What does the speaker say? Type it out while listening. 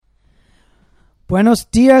Buenos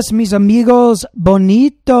dias, mis amigos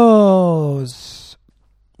bonitos.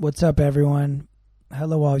 What's up, everyone?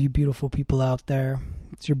 Hello, all you beautiful people out there.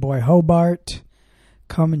 It's your boy Hobart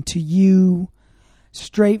coming to you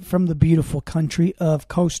straight from the beautiful country of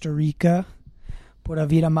Costa Rica. Pura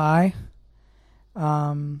vida mai.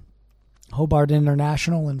 Hobart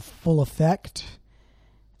International in full effect.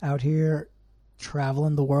 Out here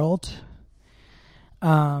traveling the world.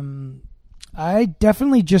 I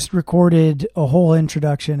definitely just recorded a whole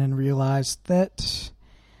introduction and realized that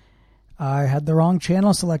I had the wrong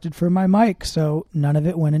channel selected for my mic, so none of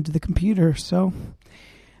it went into the computer. So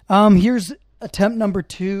here's attempt number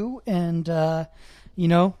 2, and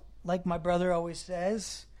like my brother always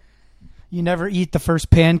says, you never eat the first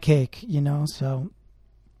pancake, so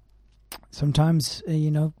sometimes,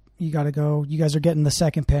 you gotta go. You guys are getting the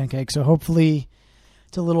second pancake, so hopefully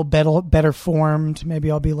it's a little better formed.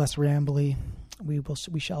 Maybe I'll be less rambly.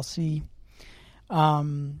 We shall see.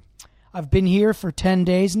 I've been here for 10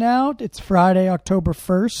 days now. It's Friday, October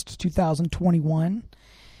 1st, 2021.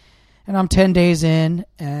 And I'm 10 days in,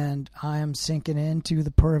 and I am sinking into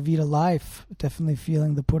the Pura Vida life. Definitely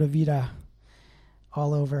feeling the Pura Vida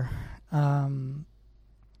all over. I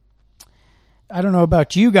don't know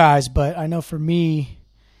about you guys, but I know for me,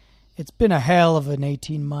 it's been a hell of an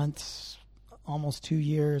 18 months. Almost 2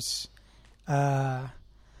 years, and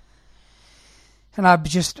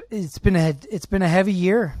it's been a heavy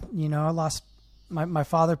year. I lost my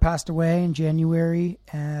father passed away in January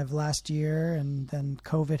of last year, and then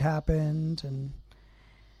COVID happened, and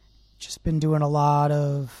just been doing a lot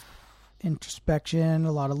of introspection,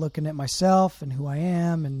 a lot of looking at myself and who I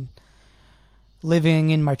am, and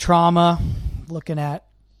living in my trauma, looking at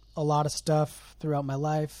a lot of stuff throughout my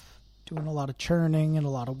life. Doing a lot of churning and a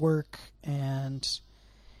lot of work, and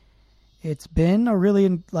it's been a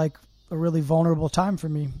really vulnerable time for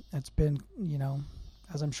me. It's been,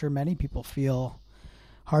 as I'm sure many people feel,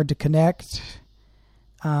 hard to connect,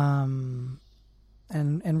 and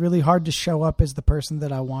really hard to show up as the person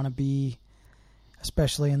that I want to be,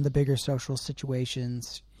 especially in the bigger social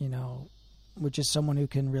situations, which is someone who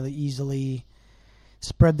can really easily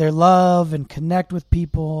spread their love and connect with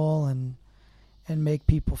people and make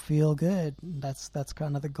people feel good. That's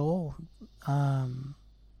kind of the goal.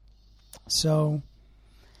 So,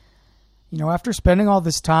 after spending all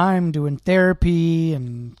this time doing therapy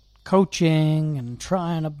and coaching and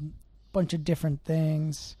trying a bunch of different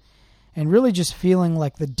things and really just feeling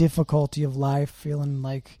like the difficulty of life, feeling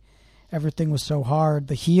like everything was so hard,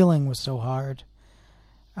 the healing was so hard,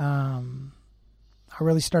 I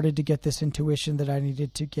really started to get this intuition that I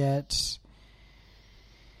needed to get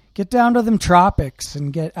down to them tropics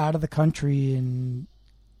and get out of the country and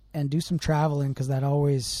do some traveling, because that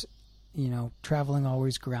always, traveling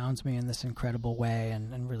always grounds me in this incredible way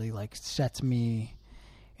and really sets me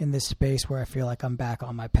in this space where I feel like I'm back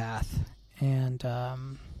on my path. And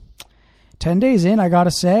 10 days in, I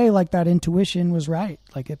gotta say, that intuition was right.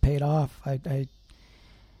 It paid off. I've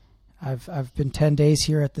been 10 days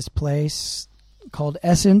here at this place called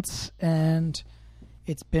Essence, and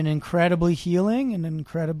it's been incredibly healing and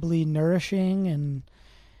incredibly nourishing, and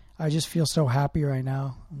I just feel so happy right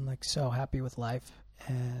now. I'm so happy with life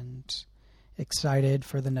and excited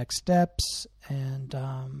for the next steps, and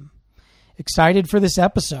excited for this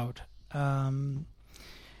episode. I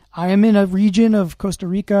am in a region of Costa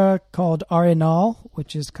Rica called Arenal,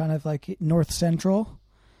 which is kind of north central.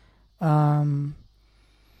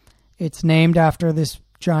 It's named after this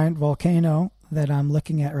giant volcano that I'm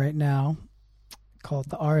looking at right now,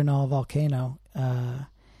 called the Arenal volcano,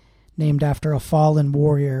 named after a fallen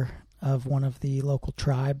warrior of one of the local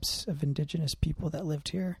tribes of indigenous people that lived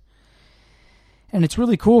here. And it's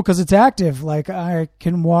really cool because it's active. I'm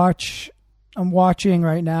watching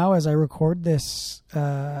right now as I record this.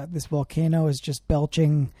 This volcano is just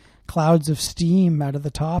belching clouds of steam out of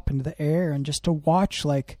the top into the air, and just to watch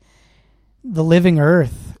the living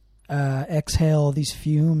earth exhale these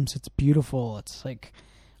fumes, it's beautiful. It's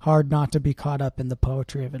hard not to be caught up in the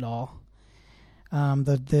poetry of it all.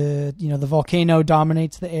 The volcano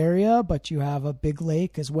dominates the area, but you have a big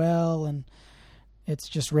lake as well, and it's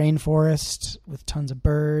just rainforest with tons of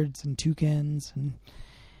birds and toucans, and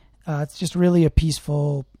it's just really a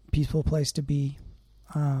peaceful place to be.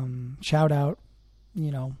 Shout out,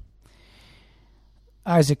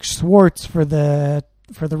 Isaac Schwartz for the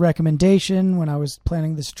recommendation. When I was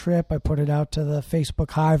planning this trip, I put it out to the Facebook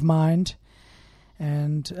Hive Mind.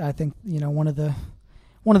 And I think, one of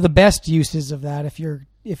the best uses of that, if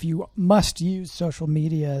you must use social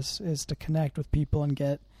media, is to connect with people and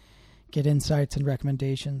get insights and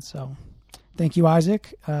recommendations. So thank you,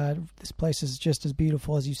 Isaac. This place is just as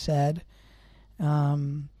beautiful as you said.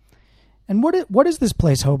 And what is this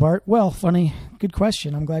place, Hobart? Well, good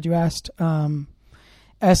question. I'm glad you asked.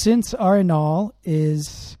 Essence Arenal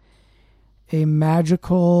is a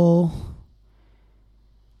magical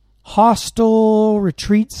hostel,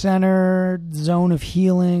 retreat center, zone of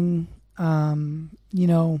healing. When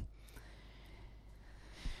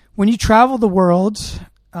you travel the world,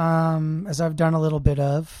 as I've done a little bit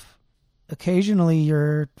of, occasionally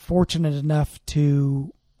you're fortunate enough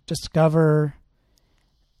to discover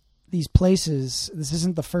these places. This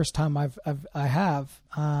isn't the first time I have.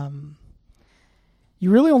 You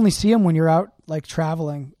really only see them when you're out like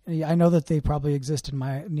traveling. I know that they probably exist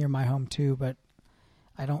near my home too, but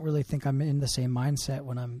I don't really think I'm in the same mindset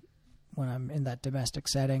when I'm in that domestic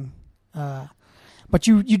setting. But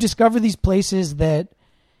you discover these places that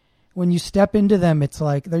when you step into them, it's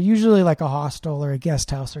like they're usually like a hostel or a guest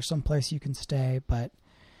house or someplace you can stay. But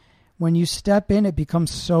when you step in, it becomes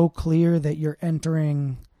so clear that you're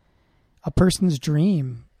entering a person's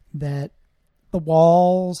dream, that the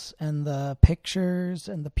walls and the pictures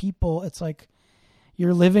and the people, it's like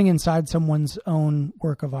you're living inside someone's own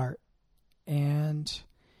work of art. And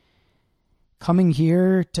coming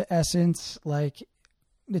here to Essence, like,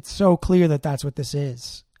 it's so clear that that's what this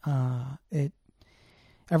is.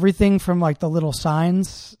 Everything from like the little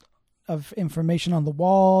signs of information on the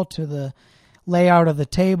wall to the layout of the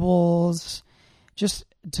tables, just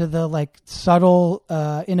to the like subtle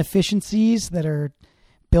inefficiencies that are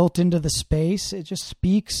built into the space. It just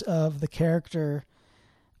speaks of the character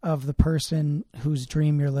of the person whose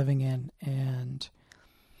dream you're living in. And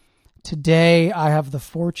today I have the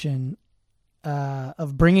fortune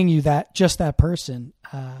of bringing you that person,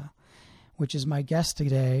 which is my guest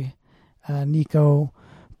today, Nico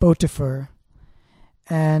Botefur.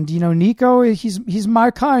 And Nico, he's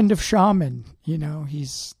my kind of shaman.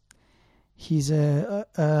 He's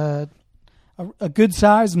a good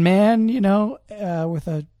sized man, with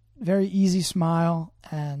a very easy smile,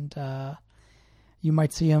 and you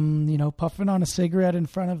might see him, puffing on a cigarette in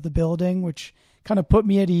front of the building, which kind of put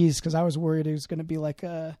me at ease because I was worried it was going to be like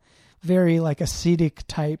a very like ascetic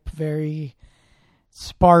type, very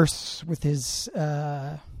sparse with his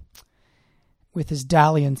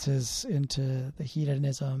dalliances into the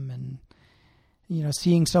hedonism, and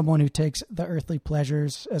seeing someone who takes the earthly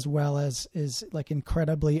pleasures as well as is like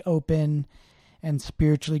incredibly open and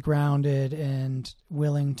spiritually grounded and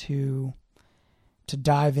willing to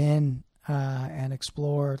dive in and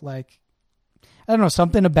explore. Like, I don't know,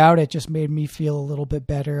 something about it just made me feel a little bit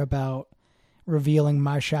better about revealing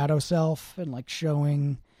my shadow self and like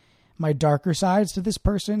showing my darker sides to this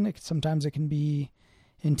person. Sometimes it can be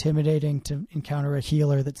intimidating to encounter a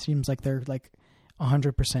healer that seems like they're like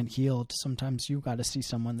 100% healed. Sometimes you got to see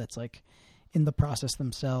someone that's like in the process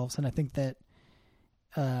themselves. And I think that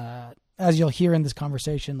as you'll hear in this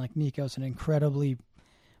conversation, like, Nico's an incredibly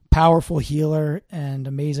powerful healer and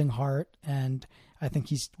amazing heart. And I think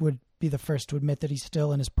he would be the first to admit that he's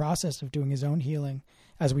still in his process of doing his own healing,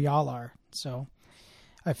 as we all are. So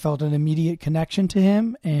I felt an immediate connection to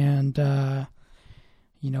him. And,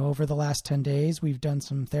 over the last 10 days, we've done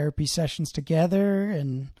some therapy sessions together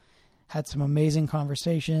and had some amazing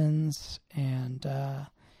conversations, and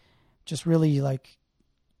just really like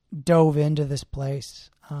dove into this place.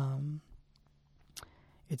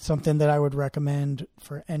 It's something that I would recommend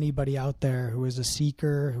for anybody out there who is a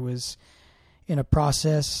seeker, who is in a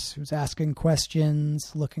process, who's asking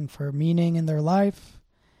questions, looking for meaning in their life.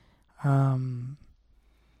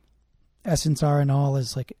 Essence Arenal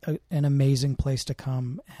is like an amazing place to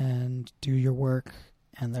come and do your work,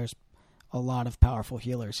 and there's a lot of powerful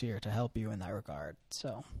healers here to help you in that regard.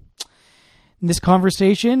 So in this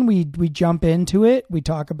conversation, we jump into it. We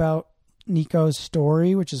talk about Nico's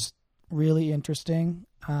story, which is really interesting.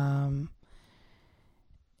 And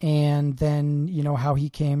then, how he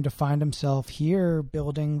came to find himself here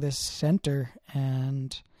building this center,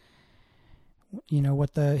 and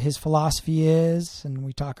what his philosophy is. And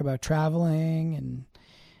we talk about traveling and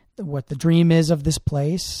what the dream is of this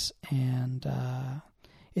place. And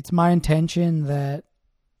it's my intention that,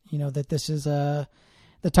 that this is the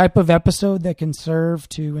type of episode that can serve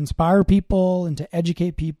to inspire people and to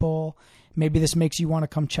educate people. Maybe this makes you want to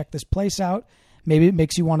come check this place out. Maybe it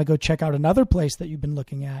makes you want to go check out another place that you've been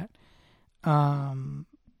looking at.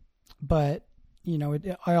 But,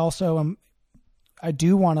 I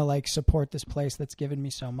do want to like support this place that's given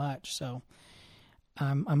me so much. So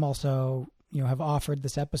I'm also, have offered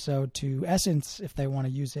this episode to Essence if they want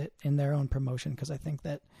to use it in their own promotion. Cause I think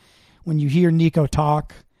that when you hear Nico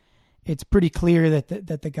talk, it's pretty clear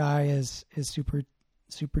that the guy is super,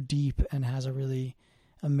 super deep and has a really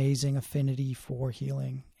amazing affinity for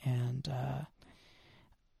healing. And,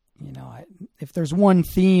 if there's one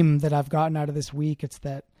theme that I've gotten out of this week, it's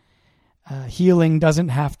that healing doesn't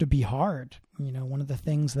have to be hard. One of the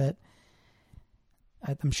things that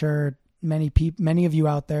I'm sure many of you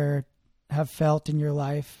out there have felt in your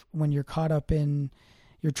life when you're caught up in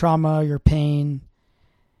your trauma, your pain,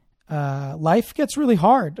 life gets really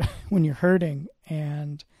hard when you're hurting.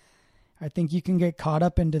 And I think you can get caught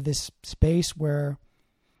up into this space where,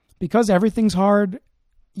 because everything's hard,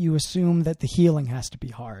 you assume that the healing has to be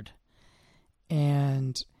hard.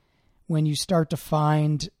 And when you start to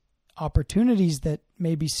find opportunities that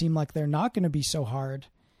maybe seem like they're not going to be so hard,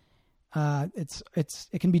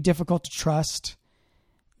 it can be difficult to trust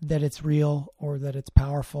that it's real or that it's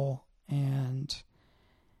powerful. And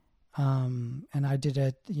I did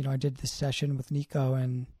this session with Nico,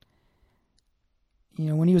 and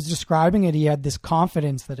when he was describing it, he had this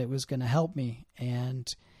confidence that it was going to help me. And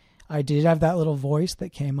I did have that little voice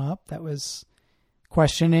that came up that was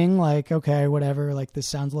questioning, like, okay, whatever, like this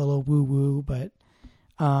sounds a little woo woo, but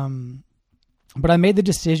I made the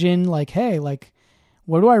decision, like, hey, like,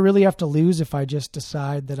 what do I really have to lose if I just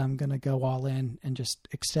decide that I'm going to go all in and just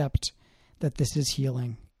accept that this is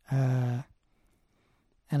healing? And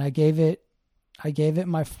I gave it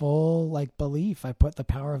my full, like, belief. I put the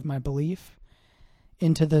power of my belief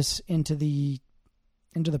into the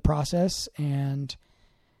process. And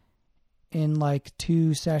in like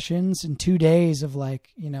 2 sessions and 2 days of like,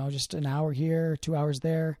 just an hour here, 2 hours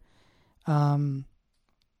there,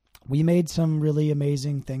 we made some really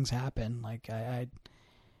amazing things happen. Like I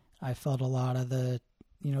felt a lot of the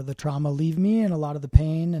trauma leave me, and a lot of the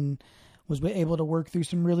pain, and was able to work through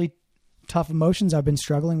some really tough emotions I've been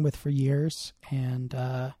struggling with for years. And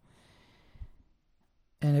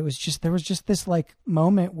it was just, there was just this like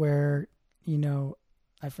moment where,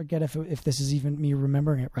 I forget if this is even me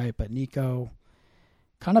remembering it right, but Nico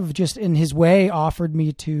kind of just in his way offered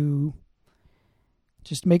me to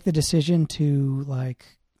just make the decision to like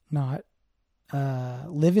not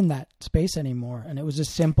live in that space anymore. And it was as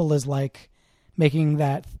simple as like making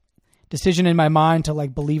that decision in my mind to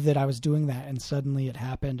like believe that I was doing that. And suddenly it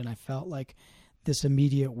happened, and I felt like this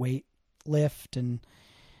immediate weight lift, and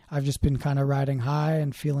I've just been kind of riding high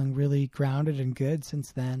and feeling really grounded and good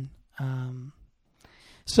since then.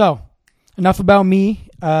 So enough about me.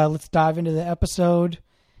 Let's dive into the episode.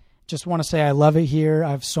 Just want to say I love it here.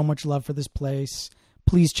 I have so much love for this place.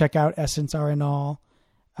 Please check out Essence RNL.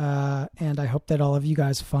 And I hope that all of you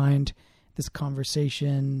guys find this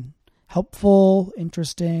conversation helpful,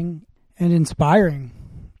 interesting, and inspiring.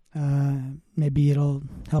 Maybe it'll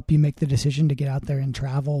help you make the decision to get out there and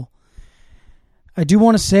travel. I do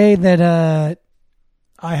want to say that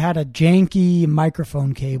I had a janky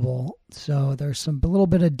microphone cable, so there's a little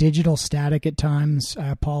bit of digital static at times. I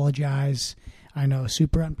apologize. I know,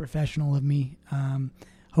 super unprofessional of me.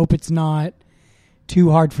 Hope it's not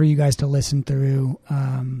too hard for you guys to listen through.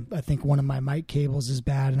 I think one of my mic cables is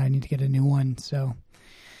bad, and I need to get a new one. So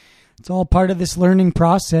it's all part of this learning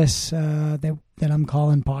process that I'm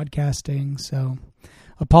calling podcasting. So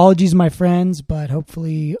apologies, my friends, but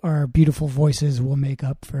hopefully our beautiful voices will make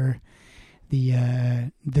up for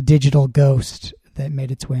the digital ghost that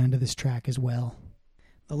made its way onto this track as well.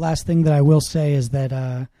 The last thing that I will say is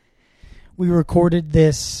that we recorded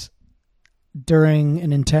this during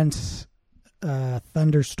an intense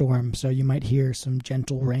thunderstorm, so you might hear some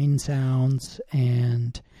gentle rain sounds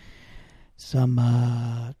and some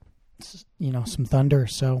some thunder.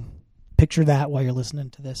 So picture that while you're listening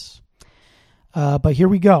to this. But here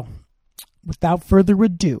we go. Without further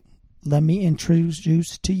ado, let me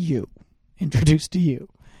introduce to you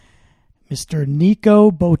Mr. Nico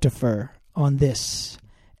Botefur on this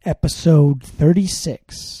episode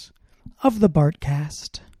 36 of the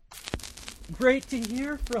Bartcast. Great to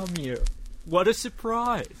hear from you. What a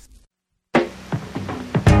surprise.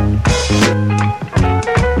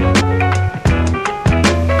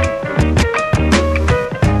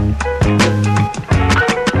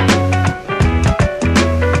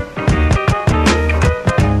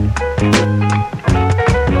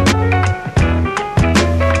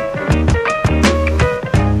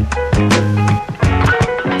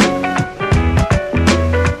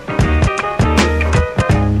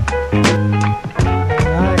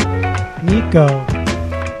 Nico,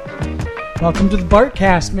 welcome to the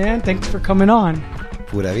Bartcast, man. Thanks for coming on.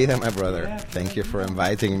 Pura vida, my brother. Yeah. Thank you for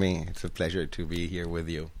inviting me. It's a pleasure to be here with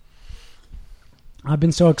you. I've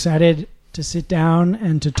been so excited to sit down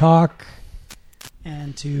and to talk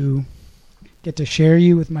and to get to share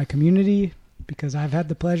you with my community, because I've had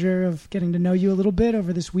the pleasure of getting to know you a little bit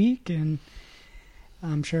over this week, and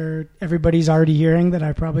I'm sure everybody's already hearing that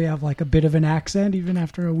I probably have like a bit of an accent even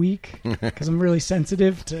after a week because I'm really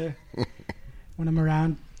sensitive to when I'm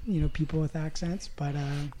around, people with accents. But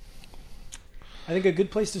I think a good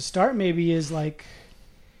place to start maybe is like,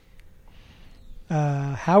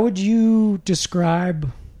 how would you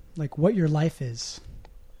describe like what your life is?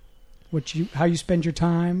 How you spend your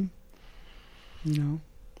time,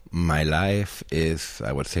 My life is,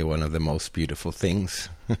 I would say, one of the most beautiful things.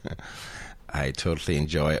 I totally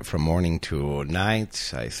enjoy it from morning to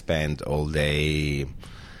night. I spend all day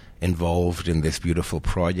involved in this beautiful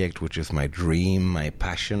project, which is my dream, my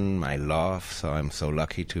passion, my love. So I'm so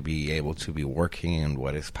lucky to be able to be working in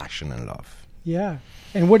what is passion and love. Yeah.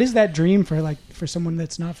 And what is that dream for someone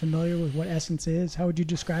that's not familiar with what Essence is? How would you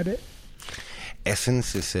describe it?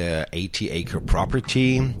 Essence is a 80-acre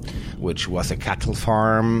property, which was a cattle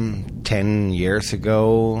farm 10 years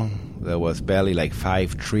ago. There was barely like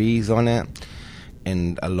 5 trees on it.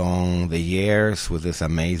 And along the years, with this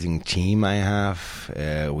amazing team I have,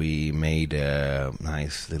 we made a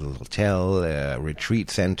nice little hotel, a retreat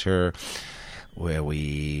center, where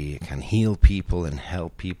we can heal people and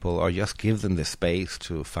help people, or just give them the space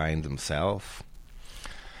to find themselves.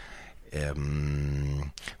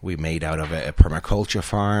 We made out of a permaculture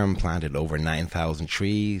farm, planted over 9,000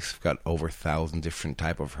 trees, got over 1,000 different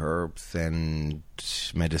type of herbs and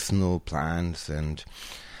medicinal plants, and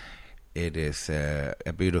it is a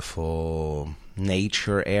beautiful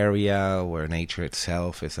nature area where nature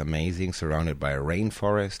itself is amazing, surrounded by a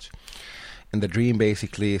rainforest. And the dream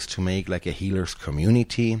basically is to make like a healers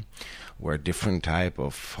community where different type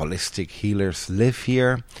of holistic healers live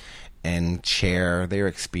here and share their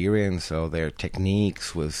experience or their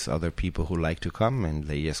techniques with other people who like to come, and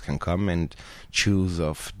they just can come and choose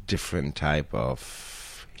of different type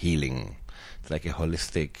of healing. It's like a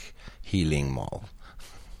holistic healing mall.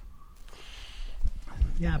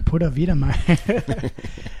 Yeah, pura vida,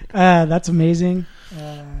 that's amazing.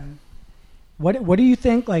 What do you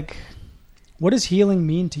think, like, what does healing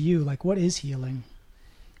mean to you? Like, what is healing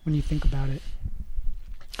when you think about it?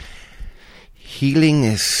 Healing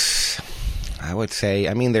is, I would say,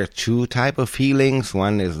 there are 2 type of healings.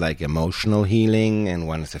 One is like emotional healing and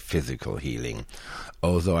one is a physical healing.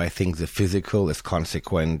 Although I think the physical is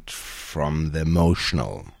consequent from the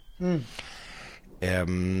emotional. At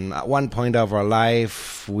one point of our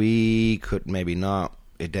life, we could maybe not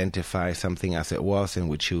identify something as it was, and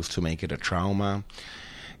we choose to make it a trauma.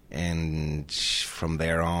 And from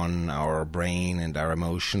there on, our brain and our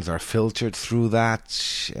emotions are filtered through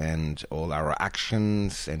that, and all our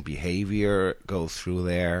actions and behavior go through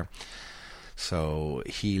there. So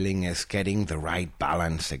healing is getting the right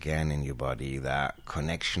balance again in your body, that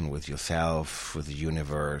connection with yourself, with the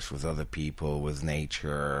universe, with other people, with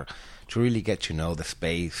nature, to really get to know the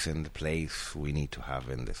space and the place we need to have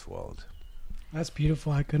in this world. That's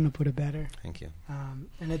beautiful. I couldn't have put it better. Thank you.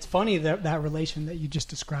 And it's funny that relation that you just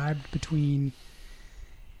described between,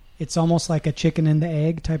 it's almost like a chicken and the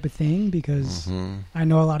egg type of thing, because I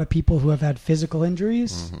know a lot of people who have had physical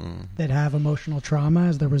injuries that have emotional trauma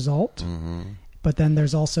as the result. But then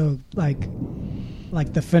there's also like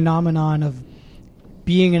the phenomenon of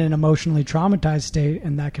being in an emotionally traumatized state,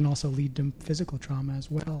 and that can also lead to physical trauma as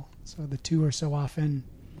well. So the two are so often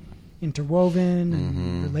interwoven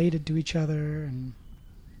and related to each other. And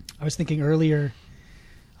I was thinking earlier,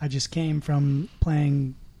 I just came from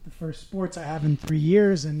playing the first sports I have in 3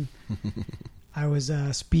 years, and I was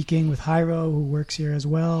speaking with Jairo, who works here as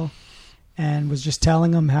well, and was just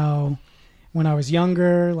telling him how when I was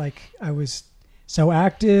younger, like, I was so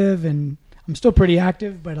active, and I'm still pretty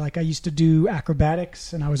active, but like I used to do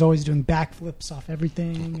acrobatics, and I was always doing backflips off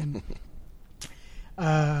everything,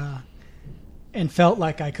 and felt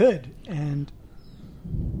like I could. And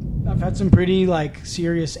I've had some pretty like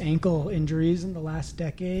serious ankle injuries in the last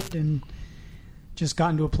decade, and just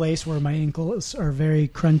gotten to a place where my ankles are very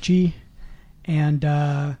crunchy. And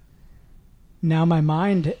now my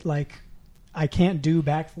mind, like, I can't do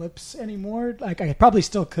backflips anymore. Like, I probably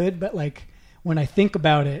still could, but like when I think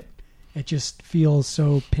about it, it just feels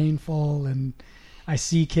so painful. And I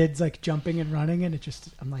see kids like jumping and running, and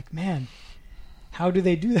I'm like, man, how do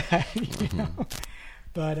they do that? You know?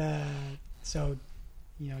 But so,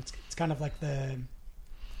 it's kind of like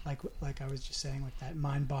like I was just saying, like that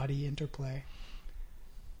mind-body interplay.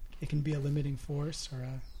 It can be a limiting force, or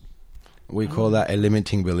we call that a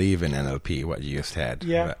limiting belief in NLP, what you just had.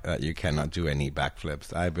 Yeah. That you cannot do any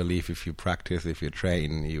backflips. I believe if you practice, if you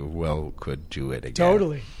train, you could do it again.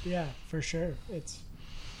 Totally. Yeah, for sure.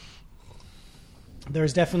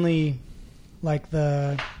 There's definitely like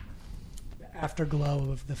the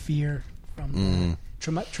afterglow of the fear from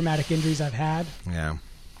traumatic injuries I've had. Yeah.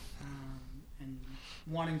 And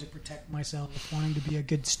wanting to protect myself, wanting to be a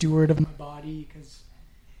good steward of my body, because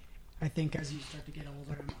I think as you start to get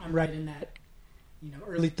older, I'm right in that,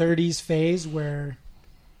 early 30s phase where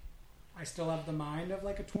I still have the mind of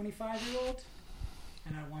like a 25-year-old,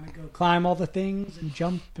 and I want to go climb all the things and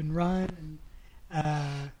jump and run. And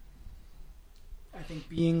I think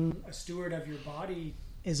being a steward of your body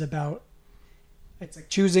is about, it's like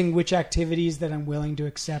choosing which activities that I'm willing to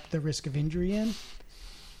accept the risk of injury in.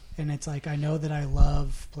 And it's like, I know that I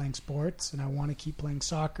love playing sports and I want to keep playing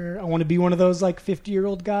soccer. I want to be one of those like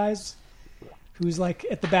 50-year-old guys who's like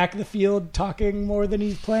at the back of the field talking more than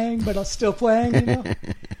he's playing, but still playing,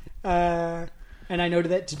 and I know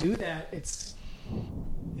that to do that, it's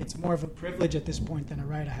more of a privilege at this point than a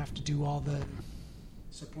right. I have to do all the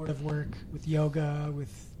supportive work with yoga,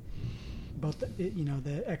 with both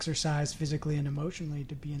the exercise physically and emotionally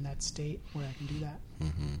to be in that state where I can do that,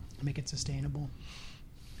 make it sustainable.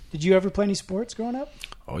 Did you ever play any sports growing up?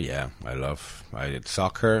 Oh yeah, I did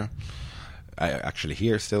soccer. I actually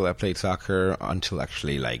I played soccer until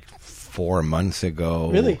actually like 4 months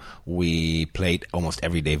ago. Really? We played almost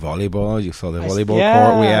every day volleyball. You saw the volleyball yeah,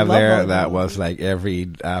 court we have there? Volleyball. That was like every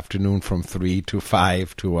afternoon from 3 to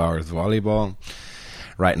 5, 2 hours volleyball.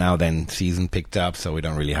 Right now then season picked up, so we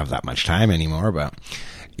don't really have that much time anymore, but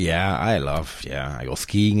yeah, I go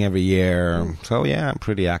skiing every year. So yeah, I'm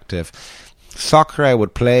pretty active. Soccer I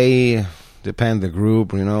would play, depend the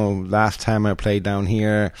group, last time I played down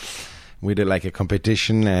here, we did like a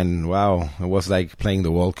competition and wow, it was like playing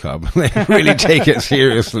the World Cup. They really take it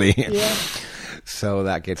seriously. Yeah. So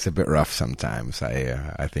that gets a bit rough sometimes.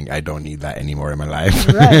 I think I don't need that anymore in my life.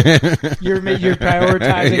 Right. You're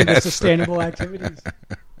prioritizing the sustainable activities.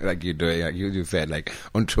 Like you do, like you said, like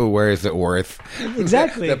until where is it worth?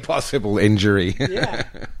 Exactly. the possible injury. Yeah.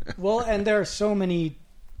 Well, and there are so many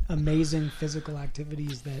amazing physical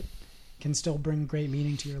activities that can still bring great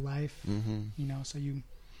meaning to your life. So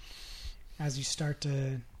as you start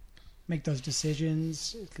to make those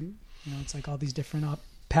decisions, it's like all these different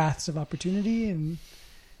paths of opportunity, and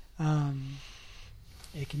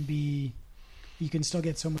it can be, you can still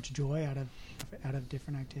get so much joy out of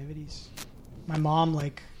different activities. My mom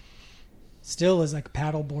still is like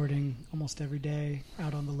paddle boarding almost every day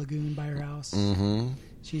out on the lagoon by her house.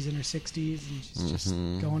 She's in her 60s and she's just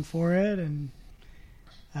going for it, and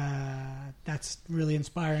that's really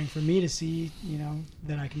inspiring for me to see,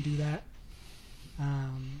 that I can do that.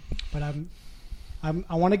 But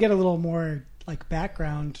I want to get a little more like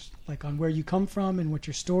background, like on where you come from and what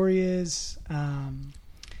your story is,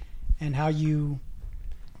 and how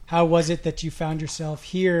was it that you found yourself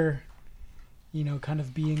here, kind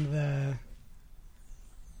of being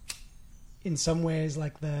in some ways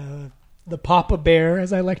like the Papa Bear,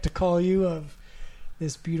 as I like to call you, of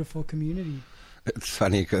this beautiful community. It's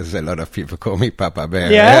funny because a lot of people call me Papa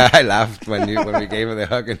Bear. Yeah? I laughed when we gave her the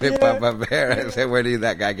hug and the Papa Bear. I said, where did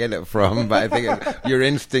that guy get it from? But I think your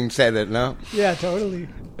instinct said it, no? Yeah, totally.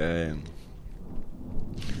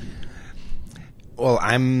 Well,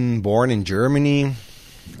 I'm born in Germany.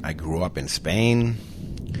 I grew up in Spain.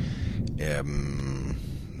 I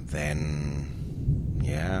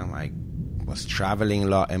was traveling a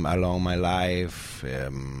lot along my life.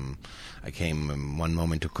 I came one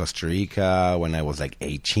moment to Costa Rica when I was like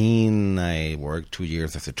 18. I worked 2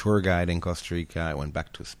 years as a tour guide in Costa Rica. I went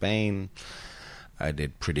back to Spain. I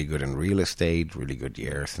did pretty good in real estate, really good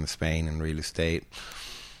years in Spain in real estate.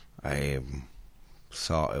 I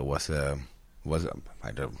saw I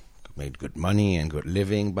made good money and good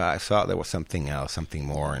living, but I saw there was something else, something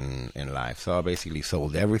more in life. So I basically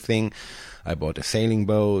sold everything. I bought a sailing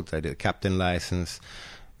boat. I did a captain license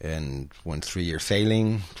and went 3 years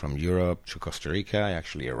sailing from Europe to Costa Rica. I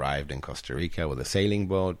actually arrived in Costa Rica with a sailing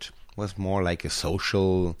boat. It was more like a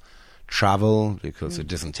social travel because it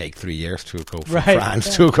doesn't take 3 years to go from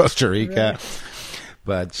France to Costa Rica. Right.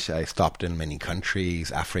 But I stopped in many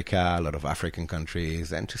countries, Africa, a lot of African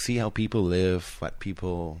countries, and to see how people live, what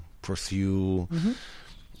people pursue.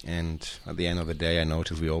 And at the end of the day, I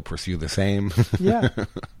noticed we all pursue the same. Yeah.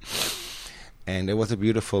 And it was a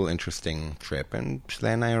beautiful, interesting trip. And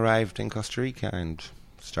then I arrived in Costa Rica and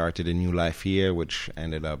started a new life here, which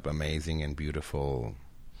ended up amazing and beautiful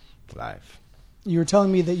life. You were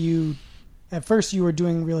telling me that at first you were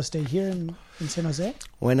doing real estate here in San Jose?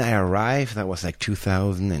 When I arrived, that was like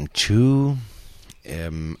 2002.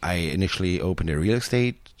 I initially opened a real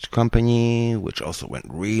estate company, which also went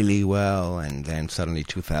really well. And then suddenly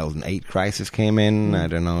 2008 crisis came in. I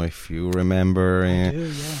don't know if you remember. I do,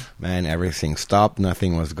 yeah. Man, everything stopped.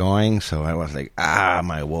 Nothing was going. So I was like,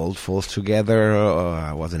 my world falls together.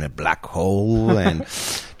 I was in a black hole and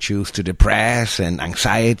choose to depress and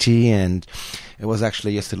anxiety. And it was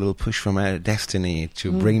actually just a little push from my destiny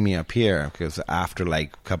to bring me up here. Because after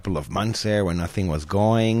like a couple of months there when nothing was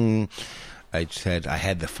going, I said I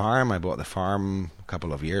had the farm. I bought the farm a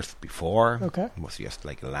couple of years before. Okay. It was just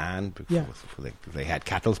like land. Yeah. They had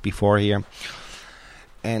cattle before here.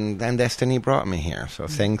 And then destiny brought me here. So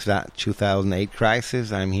thanks that 2008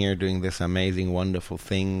 crisis, I'm here doing this amazing, wonderful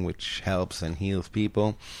thing which helps and heals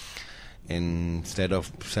people. Instead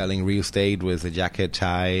of selling real estate with a jacket,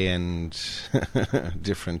 tie, and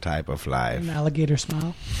different type of life. An alligator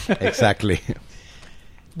smile. Exactly.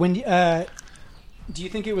 When do you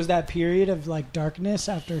think it was that period of like darkness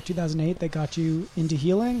after 2008 that got you into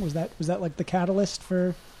healing? Was that like the catalyst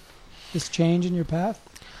for this change in your path?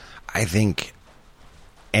 I think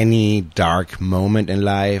any dark moment in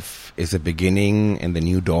life is a beginning and the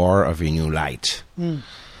new door of a new light.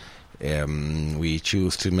 We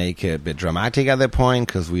choose to make it a bit dramatic at that point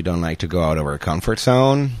because we don't like to go out of our comfort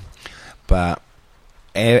zone. But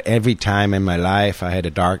every time in my life I had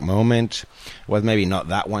a dark moment, was maybe not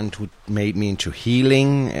that one made me into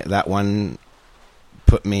healing. That one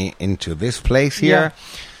put me into this place here.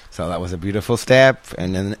 Yeah. So that was a beautiful step.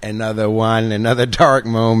 And then another dark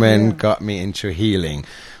moment got me into healing.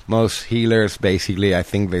 Most healers, basically, I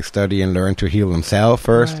think they study and learn to heal themselves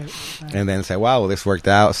first. Right. And then say, wow, this worked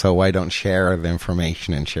out, so why don't share the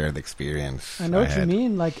information and share the experience I know what you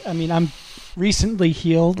mean. I'm recently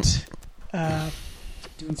healed,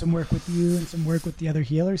 doing some work with you and some work with the other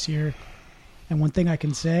healers here. And one thing I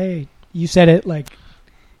can say, you said it like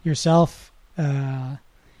yourself, when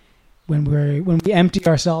we empty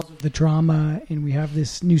ourselves of the trauma and we have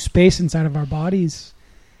this new space inside of our bodies,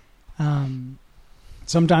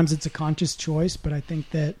 sometimes it's a conscious choice, but I think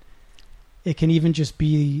that it can even just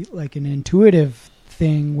be like an intuitive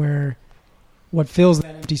thing where what fills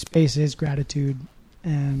that empty space is gratitude.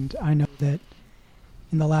 And I know that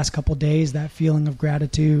in the last couple of days, that feeling of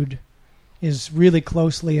gratitude is really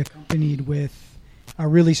closely accompanied with a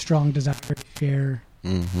really strong desire to share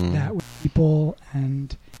that with people.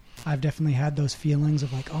 And I've definitely had those feelings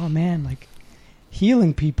of like, oh man, like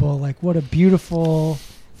healing people, like what a beautiful,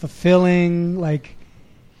 fulfilling, like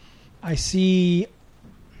I see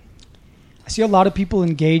a lot of people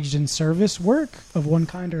engaged in service work of one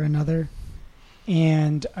kind or another.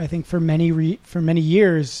 And I think for many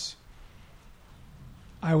years,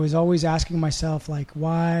 I was always asking myself, like,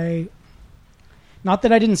 why? Not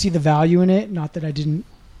that I didn't see the value in it, not that I didn't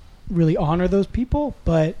really honor those people,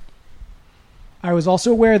 but I was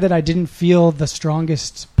also aware that I didn't feel the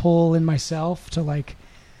strongest pull in myself to, like,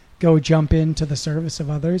 go jump into the service of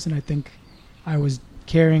others. And I think I was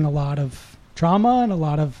carrying a lot of trauma and a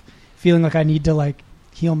lot of feeling like I need to, like,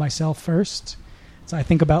 heal myself first. So I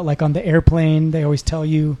think about, like, on the airplane, they always tell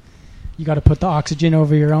you got to put the oxygen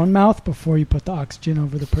over your own mouth before you put the oxygen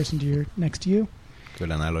over the person next to you.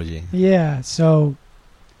 Good analogy. Yeah. So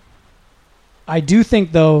I do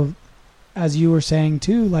think, though, as you were saying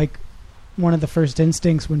too, like one of the first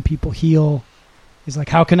instincts when people heal is like,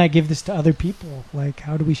 how can I give this to other people? Like,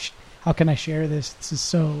 how can I share this? This is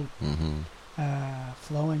so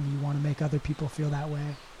flowing. You want to make other people feel that way.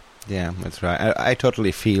 Yeah, that's right. I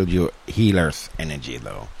totally feel your healer's energy,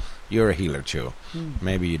 though. You're a healer too.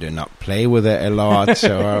 Maybe you did not play with it a lot,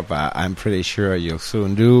 but I'm pretty sure you'll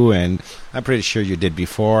soon do, and I'm pretty sure you did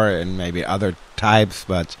before, and maybe other types,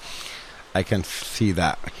 but I can see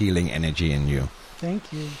that healing energy in you.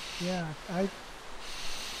 Thank you. Yeah,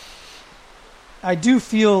 I do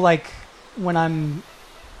feel like when I'm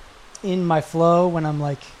in my flow, when I'm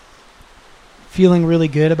like feeling really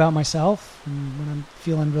good about myself, and when I'm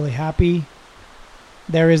feeling really happy,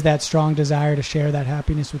 there is that strong desire to share that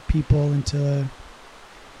happiness with people and to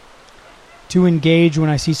engage when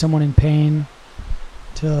I see someone in pain,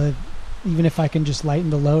 to even if I can just lighten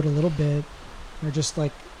the load a little bit, or just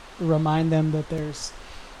like remind them that there's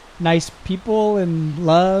nice people and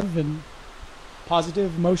love and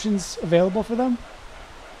positive emotions available for them.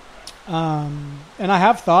 And I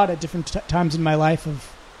have thought at different times in my life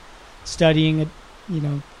of studying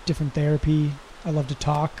different therapy. I love to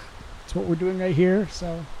talk. It's what we're doing right here,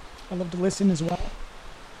 so I love to listen as well.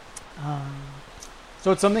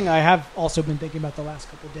 So it's something I have also been thinking about the last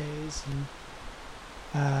couple of days,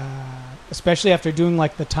 and especially after doing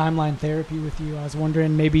like the timeline therapy with you. I was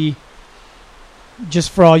wondering, maybe just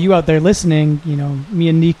for all you out there listening, me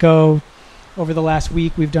and Nico over the last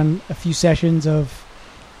week, we've done a few sessions of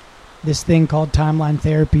this thing called timeline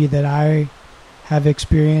therapy that I have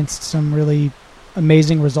experienced some really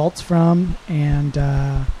amazing results from, and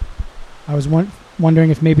I was wondering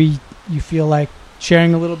if maybe you feel like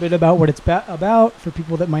sharing a little bit about what it's about for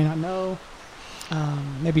people that might not know.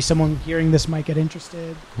 Maybe someone hearing this might get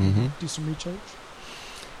interested, do some research.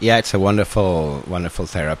 Yeah, it's a wonderful, wonderful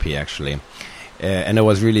therapy, actually. And it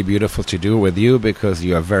was really beautiful to do with you because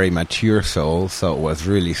you're a very mature soul, so it was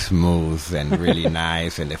really smooth and really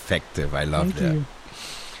nice and effective. I loved it.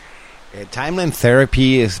 Timeline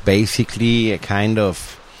therapy is basically a kind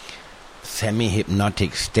of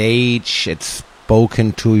semi-hypnotic stage. It's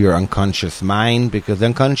spoken to your unconscious mind, because the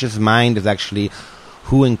unconscious mind is actually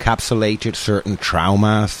who encapsulated certain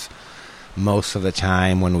traumas most of the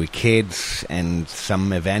time when we were kids, and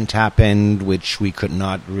some event happened which we could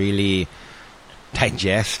not really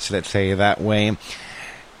digest, let's say that way.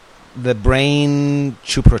 The brain,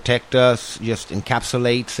 to protect us, just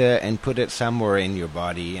encapsulates it and put it somewhere in your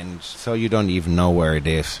body, and so you don't even know where it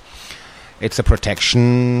is. It's a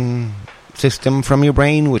protection system from your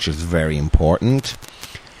brain, which is very important.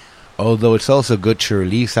 Although it's also good to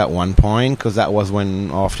release at one point, because that was when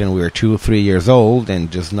often we were 2 or 3 years old and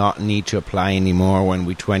does not need to apply anymore when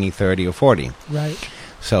we're 20, 30 or 40. Right.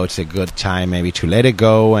 So it's a good time maybe to let it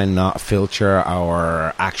go and not filter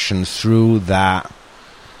our actions through that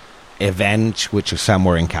event, which is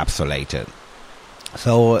somewhere encapsulated.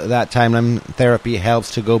 So that timeline therapy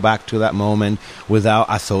helps to go back to that moment without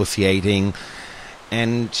associating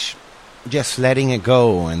and just letting it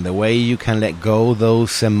go. And the way you can let go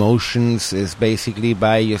those emotions is basically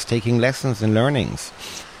by just taking lessons and learnings.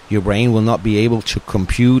 Your brain will not be able to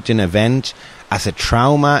compute an event as a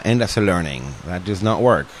trauma and as a learning. That does not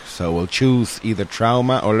work. So we'll choose either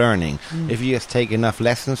trauma or learning. If you just take enough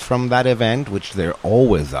lessons from that event, which there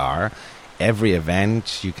always are, every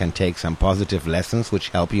event you can take some positive lessons which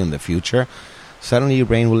help you in the future, suddenly your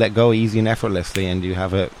brain will let go easy and effortlessly, and you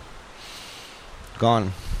have it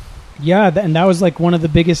gone. Yeah, and that was like one of the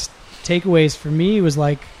biggest takeaways for me. Was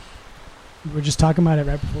like, we were just talking about it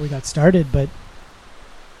right before we got started, but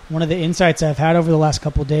one of the insights I've had over the last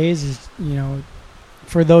couple of days is,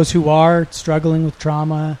 for those who are struggling with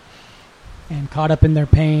trauma and caught up in their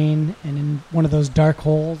pain and in one of those dark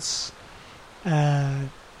holes,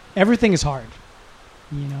 everything is hard.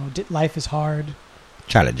 Life is hard.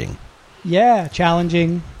 Challenging. Yeah,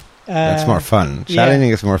 challenging. That's more fun. Challenging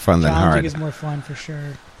is more fun than hard. Challenging is more fun for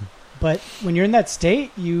sure. But when you're in that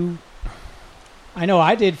state, I know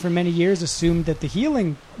I did for many years, assumed that the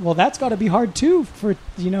healing, well, that's got to be hard too. For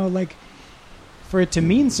it to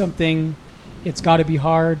mean something, it's got to be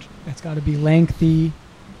hard. It's got to be lengthy.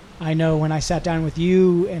 I know when I sat down with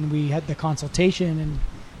you and we had the consultation and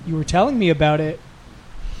you were telling me about it,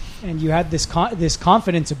 and you had this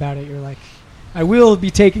confidence about it. You're like, I will be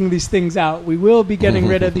taking these things out. We will be getting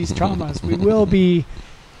rid of these traumas. We will be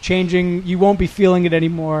changing. You won't be feeling it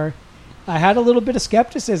anymore. I had a little bit of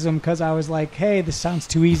skepticism because I was like, hey, this sounds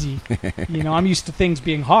too easy. I'm used to things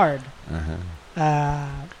being hard.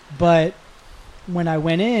 But when I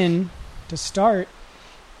went in to start,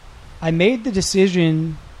 I made the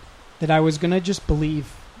decision that I was going to just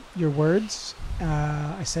believe your words.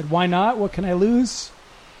 I said, why not? What can I lose?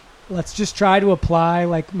 Let's just try to apply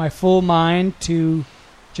like my full mind to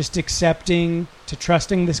just accepting, to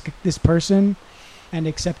trusting this person and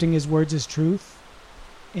accepting his words as truth.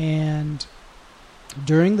 And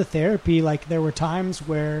during the therapy, like, there were times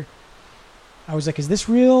where I was like, is this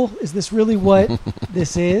real? Is this really what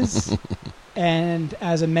this is? And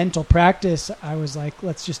as a mental practice, I was like,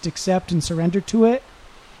 let's just accept and surrender to it.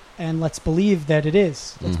 And let's believe that it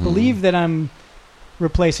is. Let's believe that I'm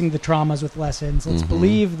replacing the traumas with lessons. Let's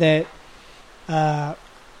believe that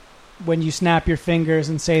when you snap your fingers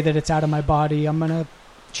and say that it's out of my body, I'm going to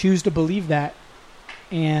choose to believe that.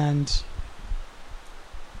 And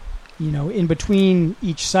in between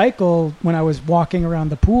each cycle, when I was walking around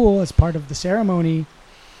the pool as part of the ceremony,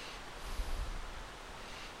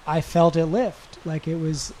 I felt it lift. Like it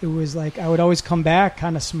was like I would always come back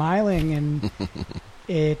kind of smiling, and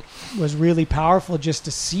it was really powerful just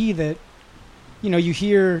to see that, you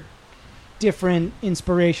hear different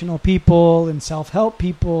inspirational people and self-help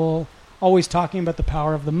people always talking about the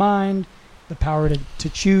power of the mind, the power to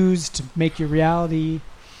choose, to make your reality.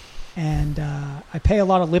 And I pay a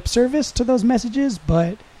lot of lip service to those messages,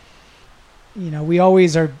 but we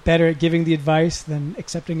always are better at giving the advice than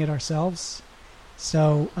accepting it ourselves.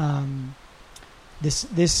 So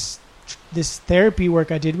this therapy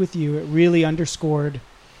work I did with you, it really underscored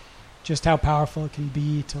just how powerful it can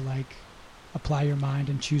be to like apply your mind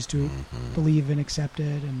and choose to believe and accept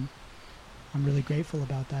it. And I'm really grateful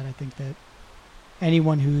about that. I think that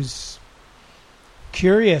anyone who's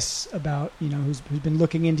curious about, who's been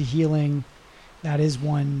looking into healing, that is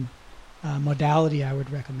one modality I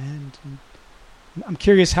would recommend. And I'm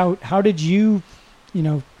curious, how did you,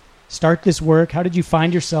 start this work? How did you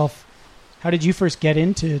find yourself? How did you first get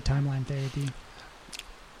into timeline therapy?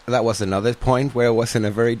 That was another point where I was in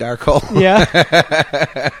a very dark hole. Yeah.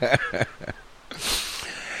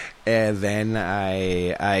 And then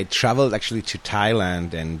I traveled actually to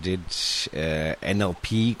Thailand and did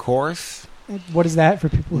NLP course. What is that for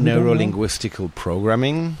people who don't know? Neuro-linguistical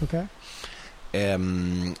programming. Okay.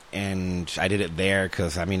 And I did it there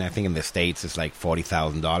because, I think in the States it's like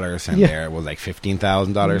 $40,000 and there it was like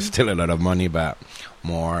 $15,000. Still a lot of money, but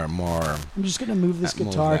more. I'm just going to move this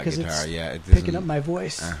guitar because it's picking up my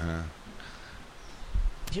voice. Uh-huh.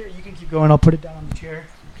 Here, you can keep going. I'll put it down on the chair.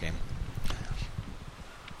 Okay.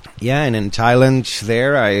 Yeah, and in Thailand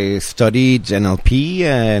there I studied NLP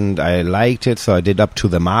and I liked it, so I did up to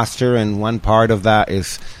the master, and one part of that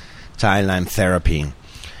is timeline therapy.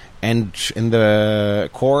 And in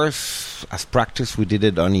the course, as practice, we did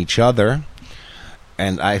it on each other.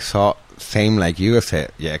 And I saw, same like you, I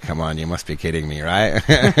said, yeah, come on, you must be kidding me, right?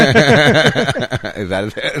 Is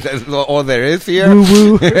that's all there is here?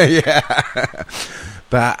 Woo-woo. Yeah.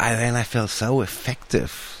 But then I felt so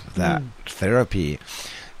effective, that therapy.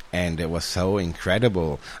 And it was so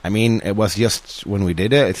incredible. It was just, when we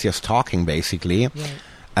did it, it's just talking, basically. Right.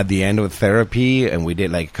 At the end of therapy, and we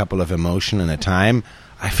did like a couple of emotion at a time,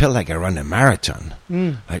 I felt like I ran a marathon.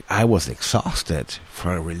 Like I was exhausted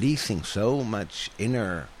for releasing so much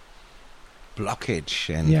inner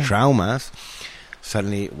blockage and traumas.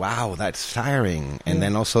 Suddenly, wow, that's tiring. And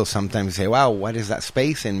then also sometimes you say, wow, what is that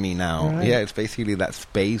space in me now? Right. Yeah, it's basically that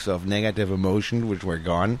space of negative emotion which were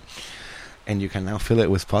gone. And you can now fill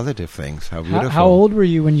it with positive things. How beautiful. How old were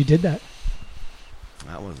you when you did that?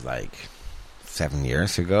 That was like 7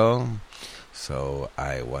 years ago. So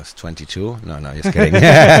I was 22. No, just kidding.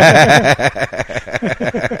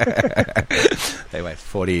 I was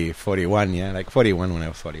 41, yeah. Like 41 when I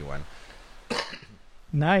was 41.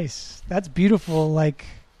 Nice. That's beautiful. Like,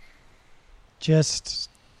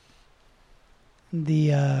 just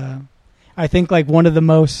I think like one of the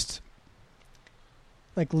most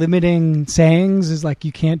like limiting sayings is like,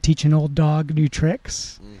 you can't teach an old dog new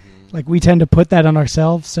tricks. Mm-hmm. Like we tend to put that on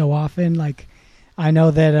ourselves so often. Like I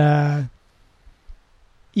know that,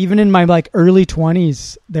 even in my like early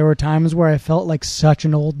 20s, there were times where I felt like such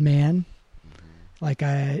an old man. Like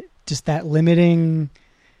just that limiting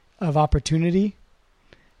of opportunity.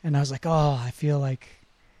 And I was like, oh, I feel like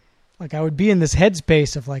I would be in this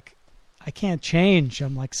headspace of like, I can't change.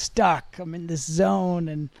 I'm like stuck. I'm in this zone.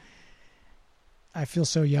 And I feel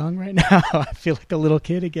so young right now. I feel like a little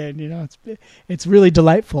kid again. It's really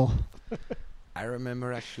delightful. I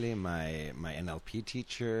remember actually my NLP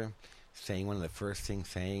teacher saying, one of the first things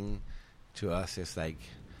saying to us is like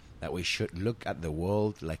that we should look at the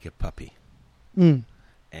world like a puppy.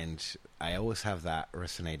 And I always have that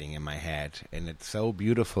resonating in my head, and it's so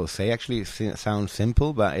beautiful. Actually, it sounds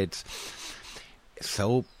simple, but it's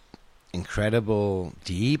so incredible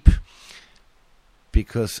deep,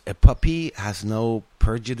 because a puppy has no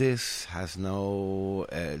prejudice, has no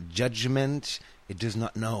judgment. It does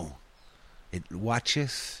not know. It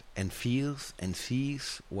watches and feels and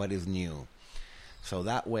sees what is new. So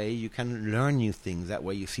that way you can learn new things. That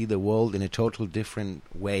way you see the world in a total different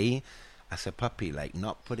way as a puppy, like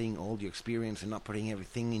not putting all your experience and not putting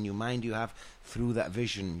everything in your mind you have through that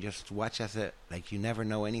vision. Just watch as like you never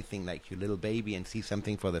know anything, like your little baby, and see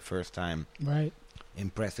something for the first time. Right.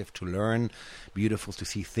 Impressive to learn, beautiful to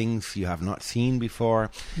see things you have not seen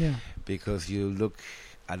before. Yeah. Because you look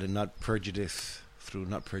at through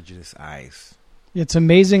not prejudiced eyes. It's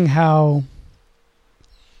amazing how,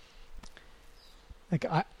 like,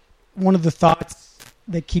 one of the thoughts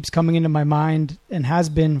that keeps coming into my mind, and has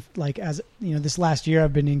been, like, as this last year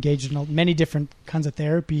I've been engaged in many different kinds of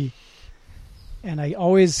therapy, and I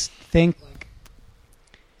always think, like,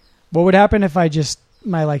 what would happen if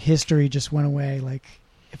my like history just went away? Like,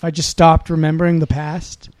 if I just stopped remembering the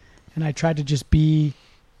past and I tried to just be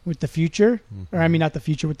with the future, or not the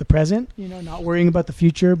future, with the present, not worrying about the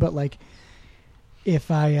future, but like, if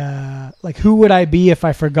I, who would I be if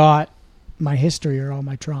I forgot my history or all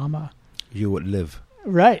my trauma? You would live.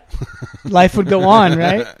 Right. Life would go on,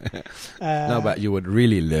 right? No, but you would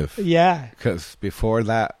really live. Yeah. Because before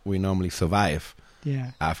that, we normally survive.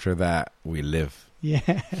 Yeah. After that, we live. Yeah,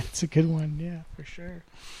 it's a good one. Yeah, for sure.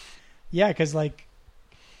 Yeah, because like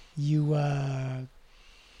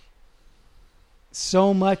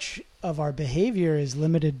so much of our behavior is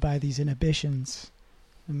limited by these inhibitions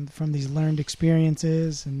from these learned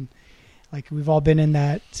experiences, and Like we've all been in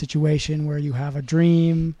that situation where you have a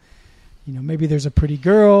dream, you know, maybe there's a pretty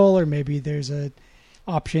girl, or maybe there's a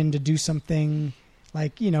option to do something.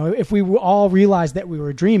 Like, you know, if we all realized that we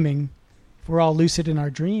were dreaming, if we're all lucid in our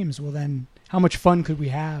dreams, well then how much fun could we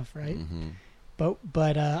have, right? Mm-hmm.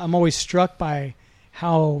 But I'm always struck by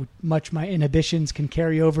how much my inhibitions can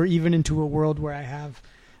carry over even into a world where I have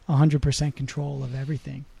 100% control of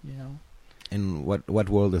everything, you know. And what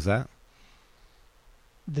world is that?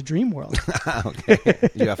 The dream world. Okay.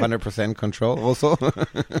 You have 100% control also?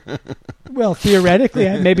 Well, theoretically,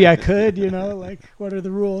 maybe I could, you know, like what are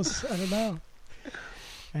the rules? I don't know.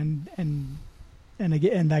 And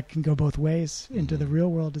again, that can go both ways into the real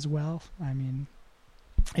world as well. I mean,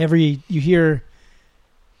 you hear,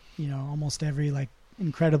 you know, almost every like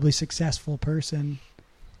incredibly successful person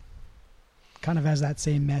kind of has that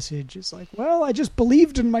same message. It's like, well, I just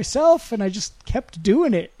believed in myself and I just kept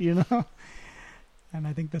doing it, you know? And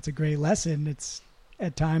I think that's a great lesson. It's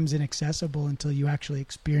at times inaccessible until you actually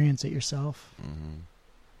experience it yourself.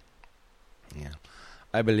 Mm-hmm. Yeah.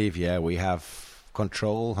 I believe, we have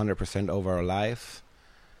control 100% over our life,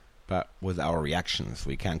 but with our reactions,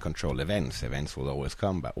 we can't control events. Events will always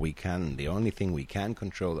come, but the only thing we can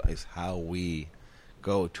control is how we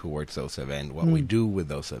go towards those events, what we do with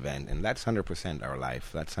those events. And that's 100% our life.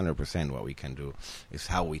 That's 100% what we can do, is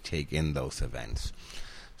how we take in those events.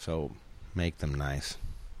 So make them nice.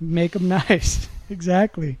 Make them nice.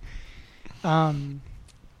 Exactly. I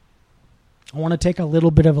want to take a little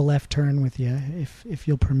bit of a left turn with you, if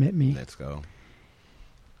you'll permit me. Let's go.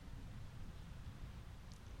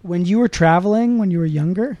 When you were traveling, when you were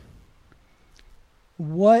younger,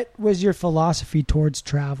 what was your philosophy towards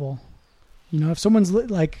travel? You know, if someone's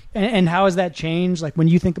like, and how has that changed? Like when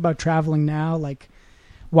you think about traveling now, like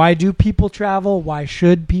why do people travel? Why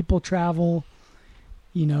should people travel?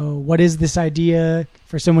 You know, what is this idea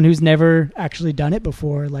for someone who's never actually done it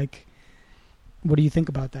before? Like, what do you think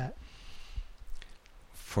about that?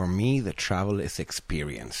 For me, the travel is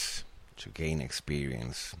experience. To gain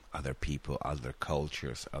experience, other people, other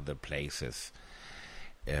cultures, other places.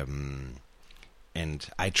 And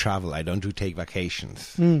I travel. I don't take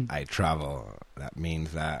vacations. I travel. That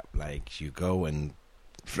means that like you go and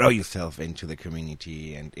throw yourself into the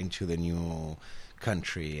community and into the new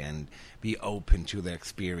country and be open to the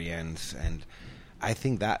experience. And I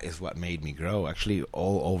think that is what made me grow. Actually,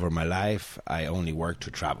 all over my life, I only work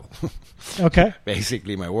to travel. Okay.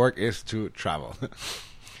 Basically, my work is to travel.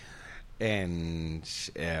 And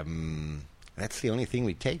that's the only thing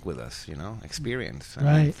we take with us, you know, experience.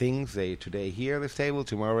 I mean, things, today here, this table,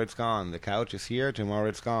 tomorrow it's gone. The couch is here, tomorrow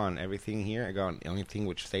it's gone. Everything here, gone. The only thing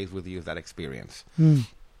which stays with you is that experience.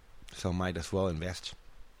 So might as well invest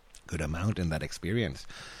a good amount in that experience.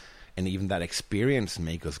 And even that experience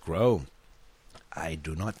make us grow. I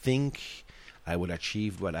do not think I would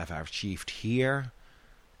achieve what I've achieved here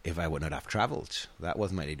if I would not have traveled. That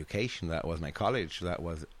was my education. That was my college. That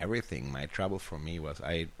was everything. My travel for me was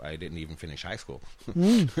I didn't even finish high school.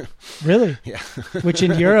 Really? Yeah. Which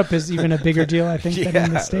in Europe is even a bigger deal, I think, than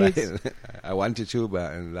in the States. Right. I wanted to,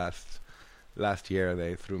 but in last year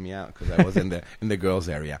they threw me out because I was in the girls'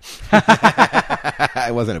 area. I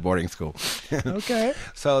was in a boarding school. Okay.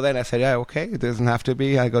 So then I said, okay, it doesn't have to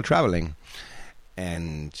be. I go traveling.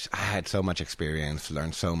 And I had so much experience,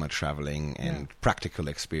 learned so much traveling and practical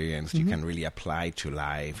experience you can really apply to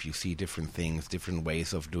life. You see different things, different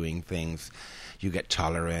ways of doing things. You get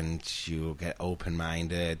tolerant, you get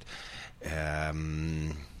open-minded.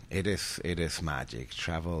 It is magic.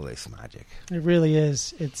 Travel is magic. It really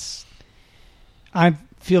is. I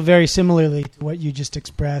feel very similarly to what you just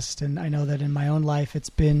expressed, and I know that in my own life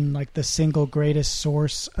it's been like the single greatest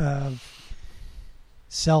source of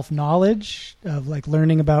self-knowledge, of like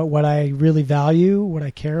learning about what I really value, what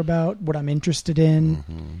I care about, what I'm interested in,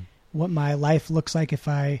 what my life looks like if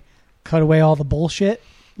I cut away all the bullshit.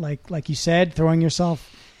 Like you said, throwing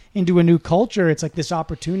yourself into a new culture, it's like this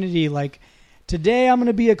opportunity, like today I'm going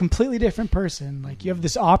to be a completely different person. Like you have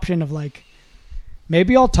this option of like,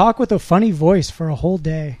 maybe I'll talk with a funny voice for a whole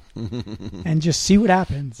day and just see what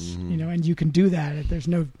happens, you know, and you can do that. There's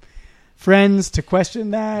no friends to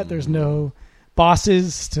question that. There's no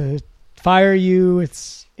bosses to fire you.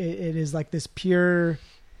 It is like this pure,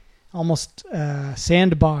 almost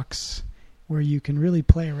sandbox where you can really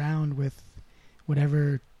play around with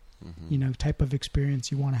whatever you know type of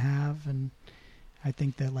experience you want to have. And I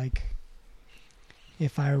think that like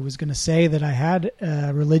if I was going to say that I had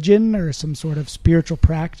a religion or some sort of spiritual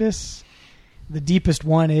practice, the deepest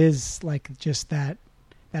one is like just that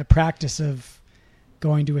practice of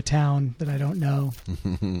going to a town that I don't know,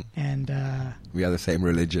 and we are the same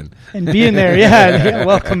religion. And being there, yeah,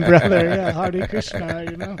 welcome, brother. Yeah, Hare Krishna,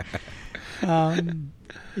 you know.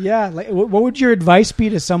 Yeah, like, what would your advice be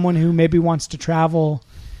to someone who maybe wants to travel,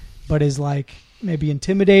 but is like maybe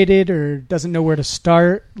intimidated or doesn't know where to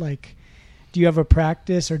start? Like, do you have a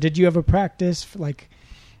practice, or did you have a practice? Like,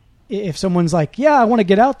 if someone's like, yeah, I want to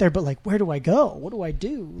get out there, but like, where do I go? What do I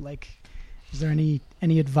do? Like, is there any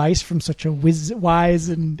advice from such a wise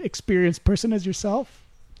and experienced person as yourself?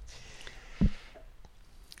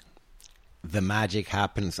 The magic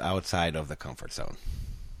happens outside of the comfort zone.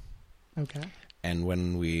 Okay. And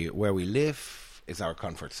where we live is our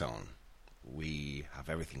comfort zone. We have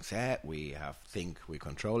everything set. We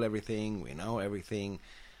control everything. We know everything,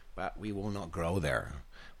 but we will not grow there.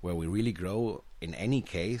 Where we really grow, in any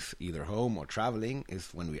case, either home or traveling, is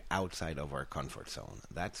when we're outside of our comfort zone.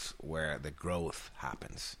 That's where the growth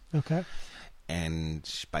happens. Okay. And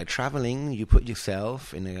by traveling, you put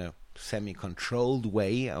yourself in a semi-controlled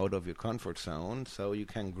way out of your comfort zone, so you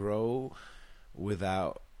can grow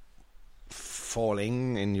without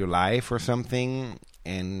falling in your life or something,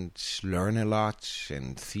 and learn a lot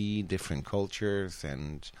and see different cultures.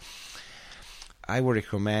 And I would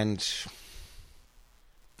recommend,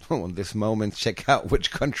 at this moment, check out which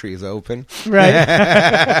country is open. Right.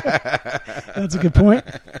 That's a good point.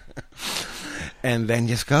 And then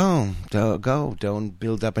just go. Don't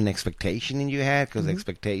build up an expectation in your head, because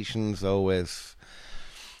expectations always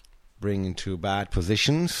bring into bad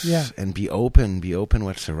positions. Yeah. And be open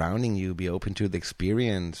what's surrounding you. Be open to the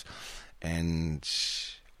experience, and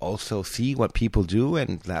also see what people do,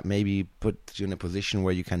 and that maybe put you in a position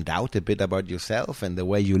where you can doubt a bit about yourself and the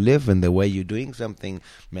way you live and the way you're doing something.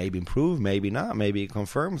 Maybe improve, maybe not. Maybe it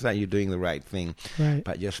confirms that you're doing the right thing. Right.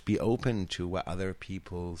 But just be open to what other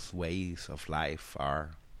people's ways of life are.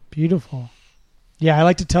 Beautiful. Yeah, I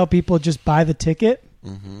like to tell people just buy the ticket,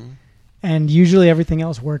 Mm-hmm. and usually everything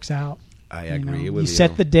else works out. I agree with you. You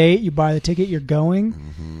set the date, you buy the ticket, you're going.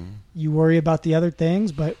 Mm-hmm. You worry about the other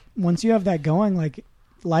things, but once you have that going, like,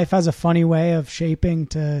 life has a funny way of shaping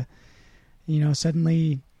to,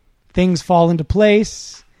 suddenly things fall into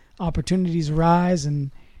place, opportunities arise,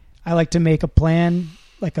 and I like to make a plan,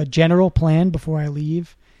 like a general plan before I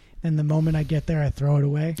leave. And the moment I get there, I throw it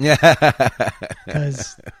away.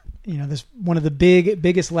 Because, this one of the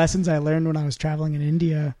biggest lessons I learned when I was traveling in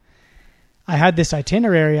India. I had this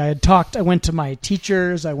itinerary. I went to my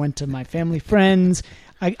teachers. I went to my family friends.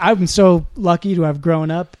 I'm so lucky to have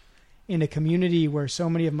grown up in a community where so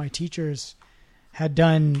many of my teachers had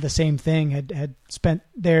done the same thing, had spent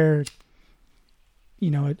their,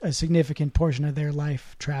 a significant portion of their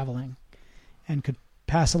life traveling, and could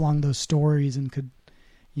pass along those stories, and could,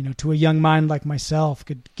 to a young mind like myself,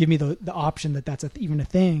 could give me the option that that's even a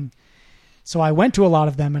thing. So I went to a lot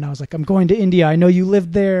of them, and I was like, I'm going to India. I know you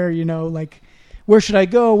lived there, like, where should I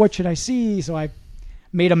go? What should I see? So I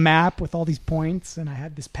made a map with all these points, and I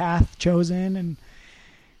had this path chosen,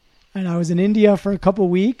 and I was in India for a couple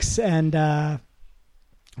of weeks, and I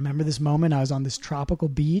remember this moment. I was on this tropical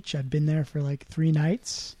beach. I'd been there for like 3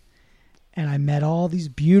 nights, and I met all these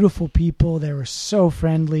beautiful people. They were so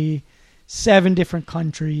friendly. 7 different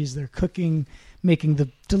countries. They're cooking, making the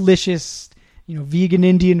delicious, vegan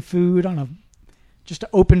Indian food on just an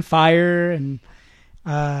open fire, and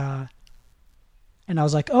I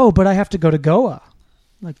was like, oh, but I have to go to Goa.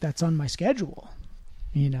 Like, that's on my schedule,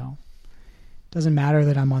 Doesn't matter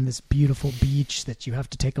that I'm on this beautiful beach that you have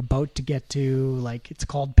to take a boat to get to. Like, it's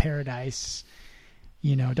called paradise.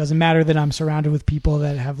 It doesn't matter that I'm surrounded with people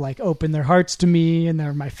that have like opened their hearts to me, and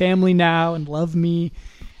they're my family now and love me.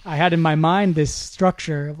 I had in my mind this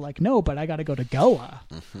structure of like, no, but I got to go to Goa.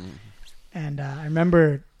 Mm-hmm. And I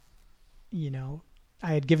remember,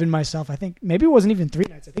 I had given myself, I think maybe it wasn't even 3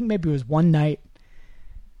 nights. I think maybe it was 1 night.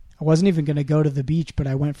 I wasn't even going to go to the beach, but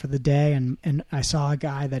I went for the day, and I saw a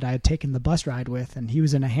guy that I had taken the bus ride with, and he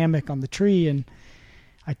was in a hammock on the tree, and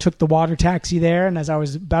I took the water taxi there, and as I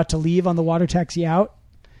was about to leave on the water taxi out,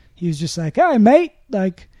 he was just like, hey, mate,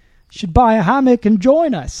 like, you should buy a hammock and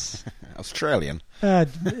join us. Australian.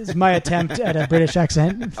 It's my attempt at a British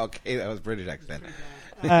accent. Okay, that was British accent.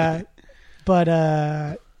 But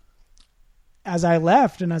as I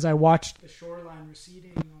left, and as I watched the shoreline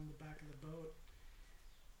receding on the back of the boat,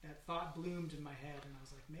 that thought bloomed in my head, and I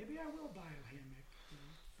was like, maybe I will buy a hammock.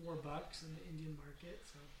 $4 in the Indian market.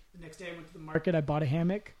 So the next day I went to the market, I bought a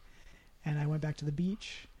hammock, and I went back to the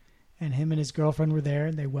beach, and him and his girlfriend were there,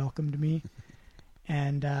 and they welcomed me.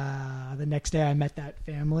 And the next day I met that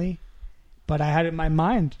family, but I had in my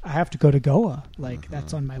mind, I have to go to Goa. Like,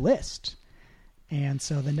 that's on my list. And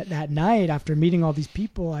so then that night, after meeting all these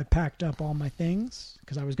people, I packed up all my things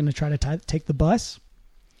because I was going to try to take the bus.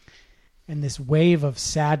 And this wave of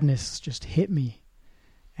sadness just hit me,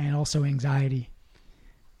 and also anxiety.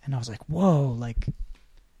 And I was like, whoa, like,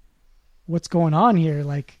 what's going on here?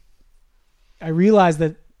 Like, I realized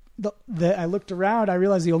that I looked around, I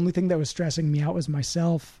realized the only thing that was stressing me out was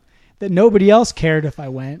myself, that nobody else cared if I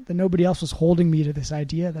went, that nobody else was holding me to this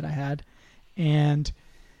idea that I had. And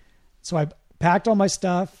so I packed all my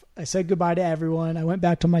stuff. I said goodbye to everyone. I went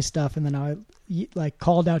back to my stuff, and then I like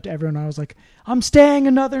called out to everyone. I was like, I'm staying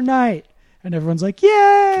another night. And everyone's like,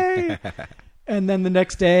 yay! And then the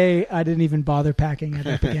next day, I didn't even bother packing it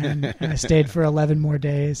up again. And I stayed for 11 more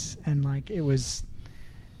days. And like,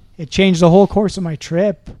 it changed the whole course of my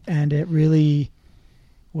trip. And it really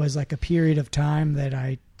was like a period of time that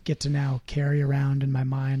I get to now carry around in my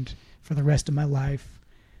mind for the rest of my life,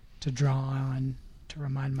 to draw on, to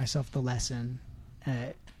remind myself the lesson.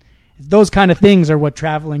 Those kind of things are what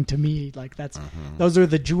traveling to me, like those are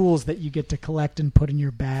the jewels that you get to collect and put in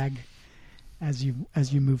your bag as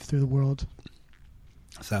you move through the world.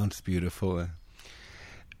 Sounds beautiful.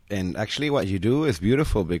 And actually what you do is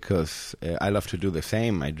beautiful, because I love to do the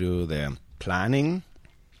same. I do the planning,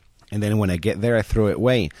 and then when I get there, I throw it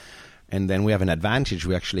away. And then we have an advantage.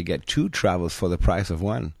 We actually get 2 travels for the price of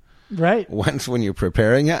 1. Right. Once when you're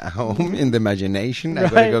preparing at home in the imagination, I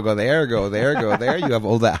gotta go there, go there, go there. You have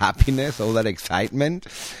all that happiness, all that excitement.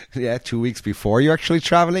 Yeah, 2 weeks before you're actually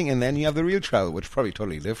traveling, and then you have the real travel, which is probably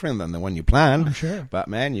totally different than the one you planned. I'm sure. But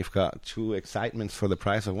man, you've got 2 excitements for the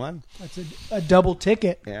price of 1. That's a double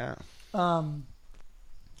ticket. Yeah.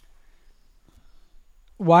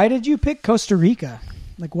 Why did you pick Costa Rica?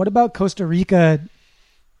 Like, what about Costa Rica,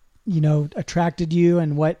 attracted you,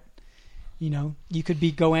 and what? You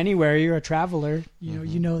could go anywhere. You're a traveler.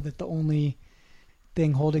 You know that the only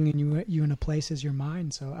thing holding you in a place is your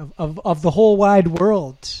mind. So of the whole wide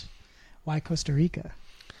world, why Costa Rica?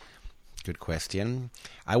 Good question.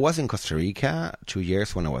 I was in Costa Rica 2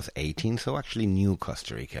 years when I was 18, so I actually knew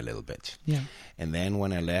Costa Rica a little bit. Yeah. And then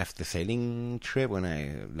when I left the sailing trip, when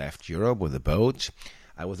I left Europe with a boat,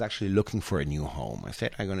 I was actually looking for a new home. I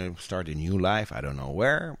said, I'm going to start a new life. I don't know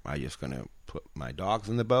where. I'm just going to put my dogs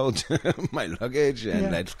in the boat, my luggage,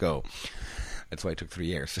 and let's go. That's why it took 3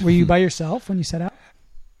 years. Were you by yourself when you set out?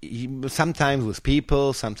 Sometimes with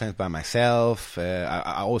people, sometimes by myself.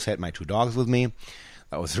 I always had my 2 dogs with me.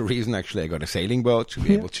 That was the reason, actually, I got a sailing boat, to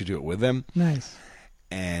be able to do it with them. Nice.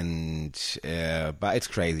 And but it's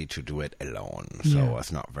crazy to do it alone, so I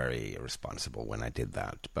was not very responsible when I did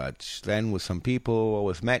that. But then with some people,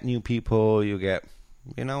 always met new people. You get,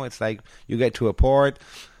 it's like you get to a port,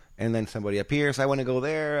 and then somebody appears. I want to go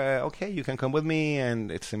there. Okay, you can come with me,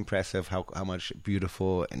 and it's impressive how much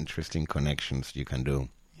beautiful, interesting connections you can do.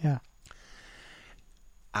 Yeah.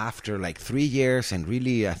 After like 3 years, and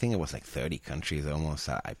really, I think it was like 30 countries almost,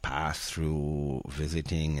 I passed through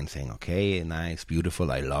visiting and saying, okay, nice, beautiful,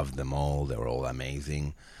 I loved them all, they were all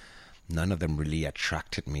amazing. None of them really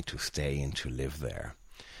attracted me to stay and to live there.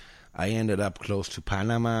 I ended up close to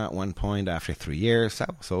Panama at one point after 3 years. I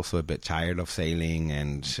was also a bit tired of sailing,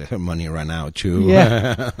 and money ran out too.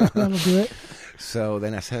 Yeah, that'll do it. So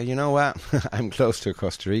then I said, you know what? I'm close to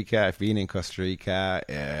Costa Rica. I've been in Costa Rica.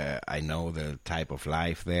 I know the type of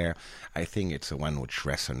life there. I think it's the one which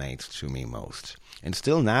resonates to me most. And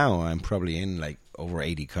still now, I'm probably in like over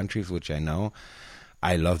 80 countries, which I know.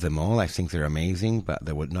 I love them all. I think they're amazing, but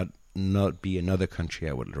there would not be another country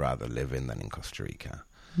I would rather live in than in Costa Rica.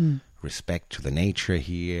 Respect to the nature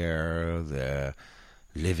here, the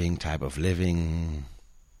living type of living,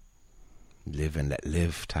 live and let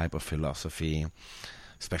live type of philosophy,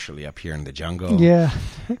 especially up here in the jungle. Yeah.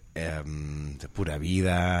 The pura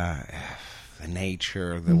vida, the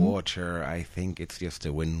nature, the water. I think it's just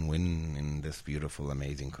a win-win in this beautiful,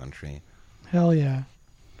 amazing country. Hell yeah.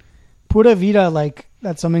 Pura vida, like,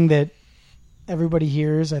 that's something that everybody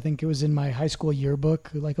hears. I think it was in my high school yearbook,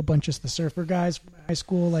 like a bunch of the surfer guys from high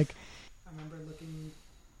school. Like, I remember looking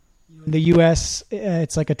in the U.S.,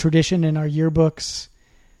 it's like a tradition in our yearbooks.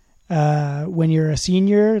 When you're a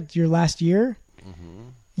senior, your last year,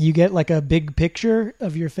 you get like a big picture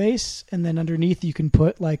of your face, and then underneath you can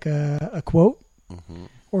put like a quote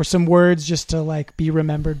or some words just to like be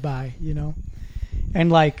remembered by,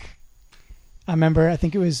 And like, I remember, I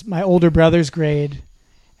think it was my older brother's grade,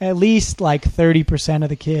 at least like 30% of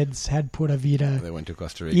the kids had pura vida. They went to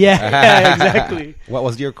Costa Rica. Yeah, exactly. What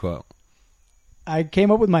was your quote? I came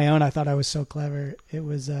up with my own. I thought I was so clever. It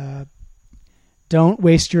was, don't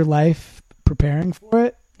waste your life preparing for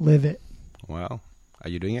it. Live it. Well, are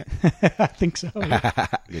you doing it? I think so.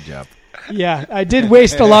 Good job. Yeah, I did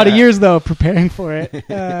waste a lot of years though preparing for it,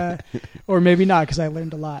 or maybe not because I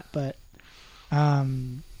learned a lot. But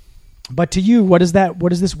to you, what does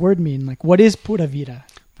this word mean? Like, what is pura vida?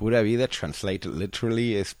 Pura vida, translated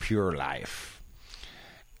literally, is pure life.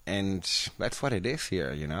 And that's what it is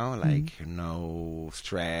here, like no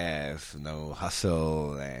stress, no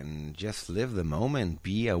hustle, and just live the moment,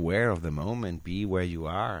 be aware of the moment, be where you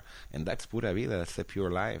are. And that's pura vida, that's the pure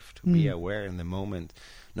life, to be aware in the moment,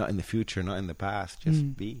 not in the future, not in the past,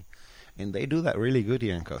 just be. And they do that really good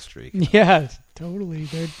here in Costa Rica. Yeah, totally.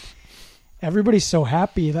 Everybody's so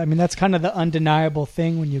happy. I mean, that's kind of the undeniable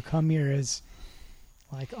thing when you come here is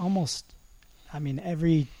like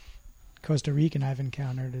every Costa Rican I've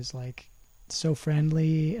encountered is like so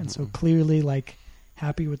friendly and so clearly like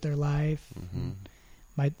happy with their life.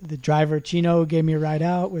 The driver Chino who gave me a ride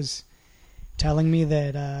out was telling me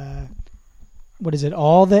that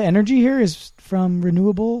all the energy here is from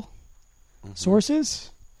renewable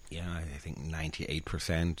sources. Yeah, I think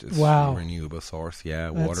 98% is renewable source. Yeah,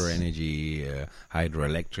 water energy,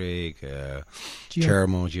 hydroelectric,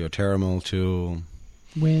 geothermal too.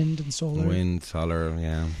 Wind and solar.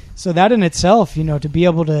 Yeah. So that in itself, to be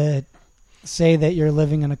able to say that you're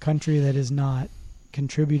living in a country that is not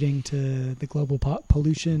contributing to the global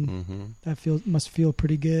pollution, that must feel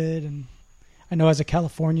pretty good. And I know as a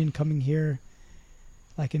Californian coming here,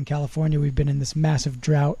 like in California, we've been in this massive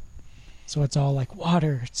drought. So it's all like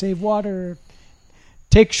water, save water,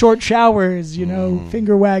 take short showers,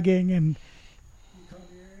 finger wagging. And you come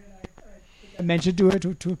here and I mentioned to a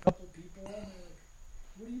couple of people, and they're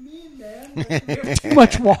like, what do you mean, man? Like, we have too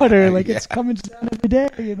much water. Like it's coming down every day,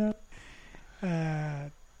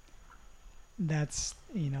 That's,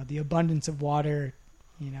 the abundance of water,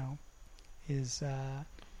 is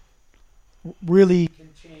really can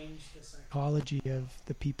change the psychology of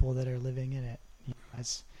the people that are living in it.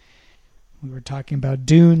 As we were talking about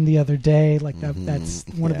Dune the other day, like that's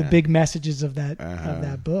one of the big messages of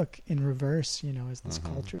that book in reverse, is this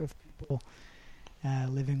culture of people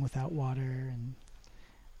living without water, and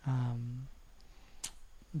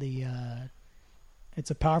it's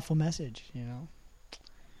a powerful message,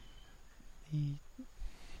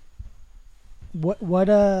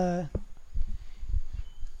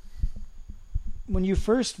 when you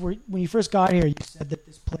first got here, you said that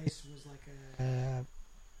this place was like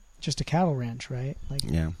just a cattle ranch, right? Like,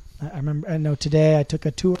 yeah. I know today I took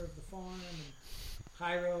a tour of the farm, and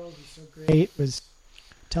Jairo, who's so great, was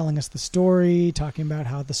telling us the story, talking about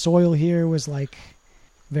how the soil here was like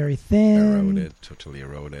very thin. Totally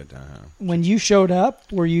eroded. When you showed up,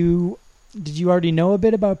 did you already know a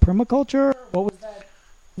bit about permaculture? What was that,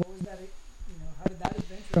 how did that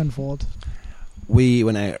adventure unfold?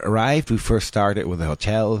 When I arrived, we first started with the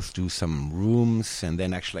hotels, do some rooms, and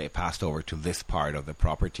then actually I passed over to this part of the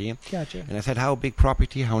property. Gotcha. And I said, how big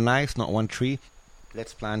property, how nice, not one tree.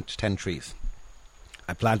 Let's plant 10 trees.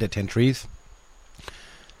 I planted 10 trees.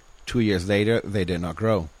 2 years later, they did not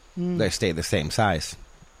grow. They stayed the same size.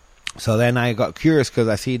 So then I got curious because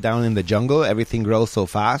I see down in the jungle, everything grows so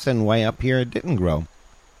fast, and way up here it didn't grow.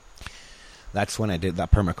 That's when I did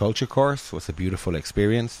that permaculture course. It was a beautiful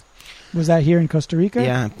experience. Was that here in Costa Rica?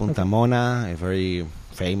 Yeah, Punta Mona, a very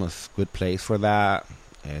famous, good place for that.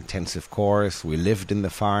 Intensive course. We lived in the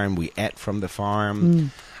farm. We ate from the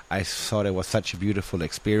farm. I thought it was such a beautiful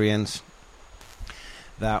experience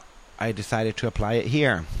that I decided to apply it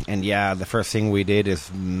here. And yeah, the first thing we did is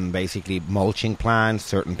basically mulching plants,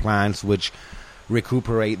 certain plants which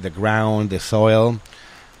recuperate the ground, the soil.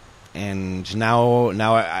 And now,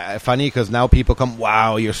 funny because now people come,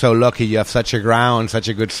 wow, you're so lucky, you have such a ground, such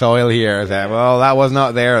a good soil here. Well, that was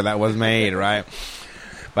not there, that was made, right?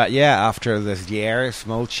 But yeah, after this years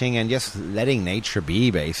mulching and just letting nature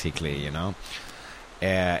be, basically,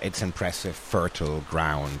 it's impressive, fertile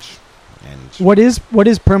ground. And what is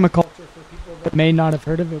permaculture for people that may not have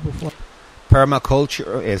heard of it before?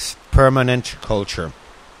 Permaculture is permanent culture,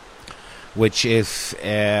 which is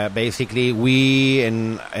basically we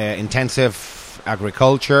in intensive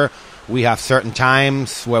agriculture, we have certain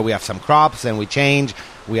times where we have some crops and we change,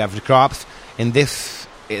 we have the crops. In this,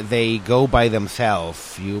 they go by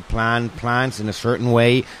themselves. You plant plants in a certain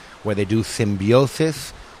way where they do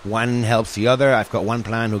symbiosis. One helps the other. I've got one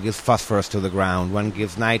plant who gives phosphorus to the ground. One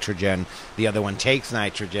gives nitrogen. The other one takes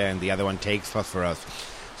nitrogen. The other one takes phosphorus.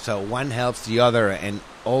 So one helps the other, and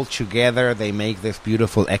all together they make this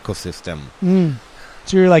beautiful ecosystem.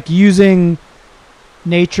 So you're like using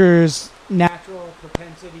nature's natural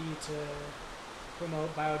propensity to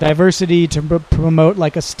promote biodiversity, to promote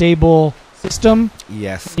like a stable system.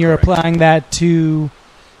 Yes. And you're applying that to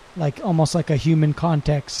like almost like a human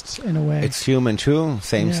context in a way. It's human too.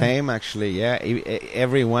 Yeah. Same actually. Yeah,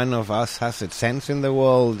 every one of us has its sense in the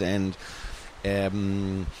world, and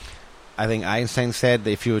I think Einstein said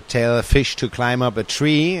if you tell a fish to climb up a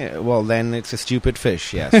tree, well, then it's a stupid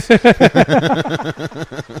fish. Yes. I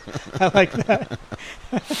like that.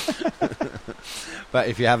 But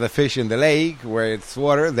if you have a fish in the lake where it's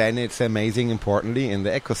water, then it's amazing, importantly, in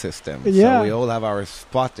the ecosystem. Yeah. So we all have our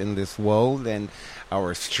spot in this world and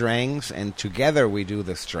our strengths, and together we do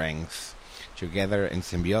the strengths. Together in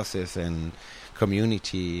symbiosis and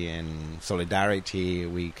community and solidarity,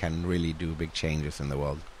 we can really do big changes in the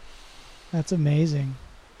world. That's amazing.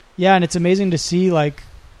 Yeah, and it's amazing to see, like,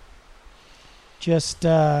 just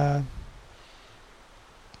how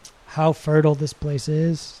fertile this place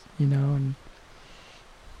is, you know, and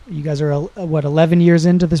you guys are, 11 years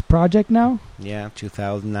into this project now? Yeah,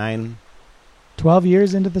 2009. 12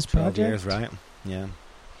 years into this 12 project? years, right? Yeah.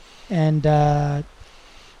 And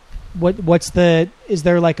is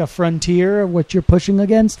there like a frontier of what you're pushing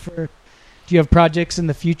against? Do you have projects in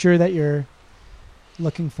the future that you're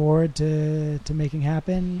looking forward to making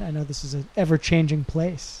happen? I know this is an ever-changing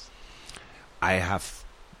place. I have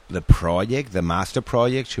the master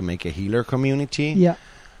project to make a healer community. Yeah.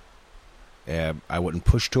 I wouldn't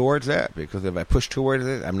push towards that, because if I push towards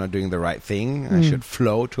it, I'm not doing the right thing. I should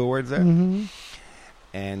flow towards it. Mm-hmm.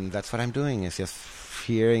 And that's what I'm doing, is just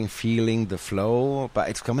feeling the flow. But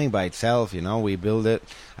it's coming by itself, you know. We build it.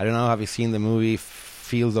 I don't know, have you seen the movie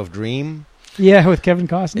Field of Dream? Yeah, with Kevin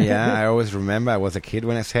Costner. Yeah, I always remember I was a kid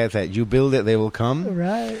when I said that you build it, they will come.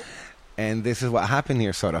 Right. And this is what happened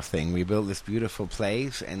here, sort of thing. We built this beautiful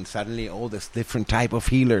place, and suddenly all this different type of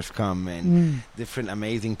healers come, and different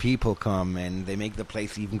amazing people come, and they make the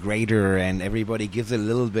place even greater, and everybody gives a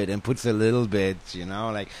little bit and puts a little bit, you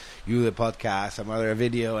know, like you, the podcast, some other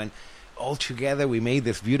video, and all together we made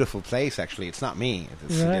this beautiful place. Actually, it's not me.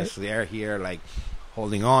 It's just they're here, like,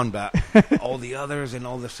 holding on, but all the others and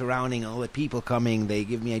all the surrounding, all the people coming, they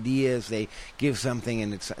give me ideas, they give something,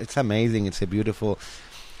 and it's amazing. It's a beautiful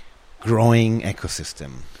growing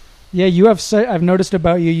ecosystem. Yeah, you have. I've noticed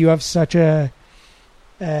about you. You have such a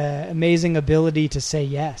amazing ability to say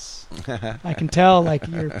yes. I can tell, like,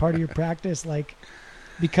 you're part of your practice, like,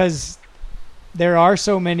 because there are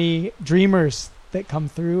so many dreamers that come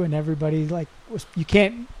through, and everybody, like, you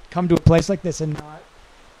can't come to a place like this and not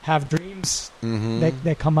have dreams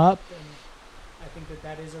that come up. And I think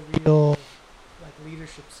that is a real, like,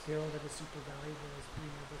 leadership skill that is super valuable. Is being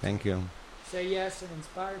able to Thank you. say yes and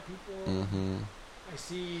inspire people. I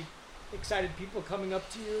see excited people coming up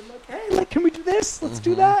to you and like, hey, like, can we do this? Let's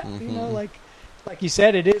do that. You know, like you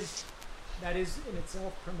said, that is in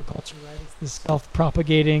itself permaculture, right? It's this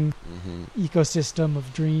self-propagating ecosystem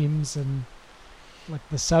of dreams, and like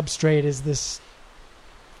the substrate is this,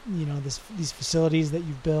 you know, these facilities that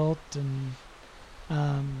you've built, and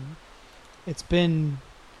it's been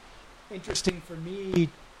interesting for me,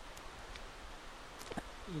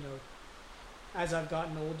 you know, as I've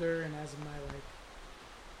gotten older and as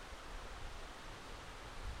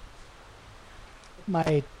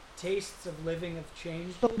my tastes of living have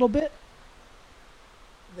changed a little bit,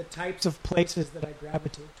 the types of places that I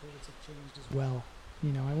gravitate towards have changed as well.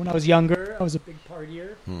 You know, when I was younger, I was a big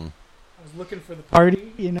partier. I was looking for the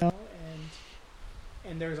party, you know,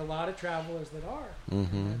 and there's a lot of travelers that are.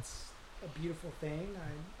 And that's a beautiful thing.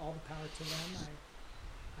 All the power to them.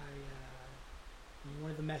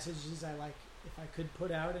 One of the messages I like, if I could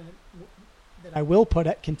put out, and that I will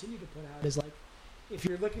continue to put out, is like, if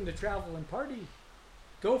you're looking to travel and party,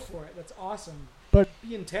 go for it. That's awesome. But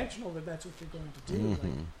be intentional that that's what you're going to do.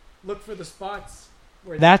 Like, look for the spots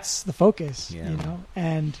where that's the focus, you know,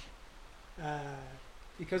 and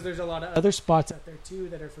because there's a lot of other spots out there too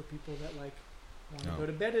that are for people that, like, want to go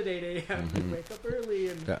to bed at 8 a.m. and wake up early,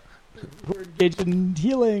 and we're engaged in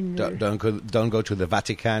healing. Don't go to the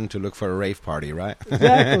Vatican to look for a rave party, right?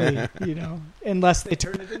 Exactly. You know, unless they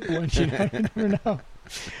turn it into one, you know, you never know.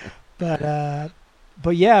 But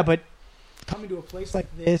coming to a place like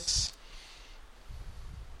this,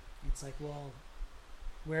 it's like, well,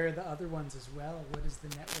 where are the other ones as well? What is the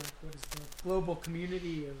network? What is the global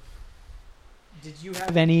community of? Did you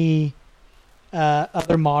have any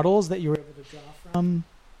other models that you were able to draw from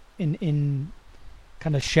in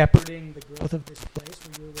kind of shepherding the growth of this place?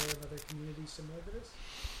 Were you aware of other communities similar to this?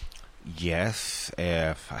 Yes,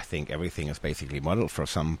 I think everything is basically modeled for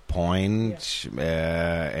some point,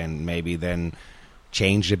 and maybe then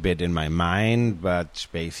changed a bit in my mind, but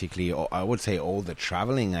basically I would say all the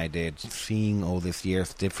traveling I did, seeing all these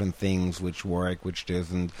years, different things which work, which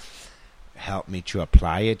doesn't, help me to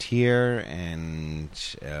apply it here, and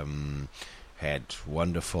had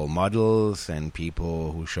wonderful models and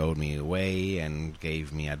people who showed me the way and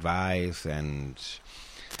gave me advice, and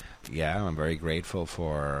yeah, I'm very grateful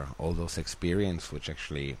for all those experiences, which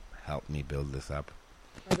actually helped me build this up.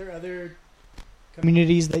 Are there other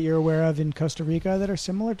communities that you're aware of in Costa Rica that are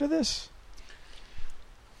similar to this?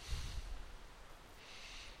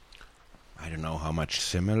 I don't know how much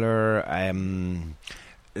similar.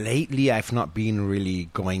 Lately, I've not been really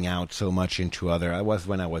going out so much into other. I was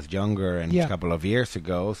when I was younger and a couple of years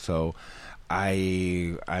ago. So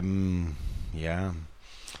I'm.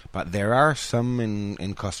 But there are some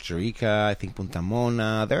in Costa Rica. I think Punta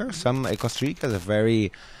Mona. There are some. Costa Rica is a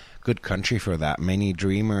very good country for that. Many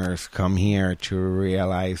dreamers come here to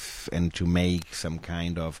realize and to make some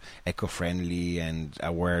kind of eco-friendly and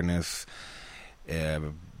awareness,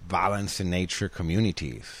 balance in nature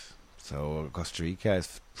communities. So Costa Rica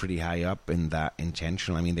is pretty high up in that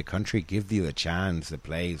intention. I mean, the country gives you the chance, the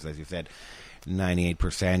place, as you said,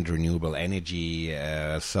 98% renewable energy,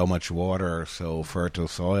 so much water, so fertile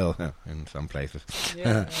soil in some places.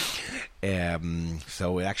 Yeah.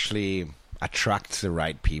 So it actually attracts the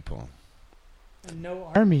right people. And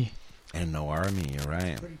no army. And no army, you're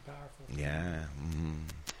right. Pretty powerful. Yeah. Mm-hmm.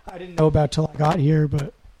 I didn't know about till I got here,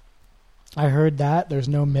 but I heard that there's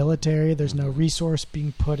no military, there's no resource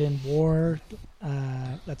being put in war.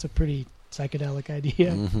 That's a pretty psychedelic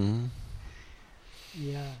idea. Mm-hmm.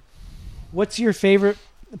 Yeah. What's your favorite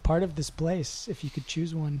part of this place, if you could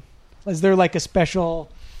choose one? Is there like a special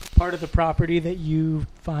part of the property that you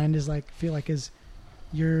find is like, feel like is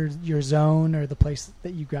your zone or the place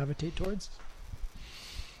that you gravitate towards?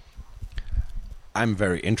 I'm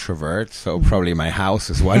very introvert, so probably my house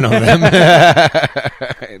is one of them.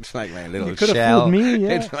 It's like my little shell. Me, yeah.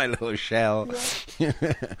 It's my little shell. Yeah.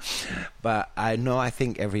 But I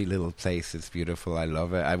think every little place is beautiful. I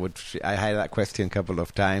love it. I had that question a couple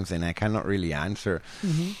of times, and I cannot really answer.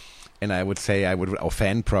 Mm-hmm. And I would say I would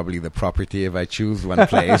offend probably the property if I choose one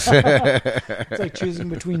place. It's like choosing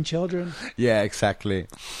between children. Yeah, exactly.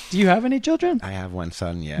 Do you have any children? I have one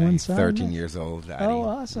son, yeah. One He's son, 13 years old. Daddy. Oh,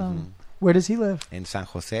 awesome. Mm-hmm. Where does he live? In San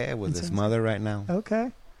Jose with his mother right now.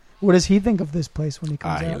 Okay. What does he think of this place when he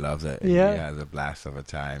comes out? He loves it. Yeah. He has a blast of a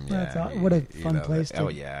time. Yeah. What a fun place to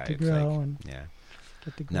grow. And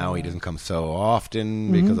get to grow. Now he doesn't come so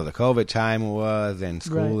often because of the COVID time it was and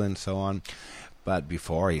school and so on. But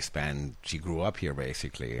before he grew up here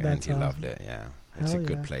basically, and he loved it. Yeah. It's a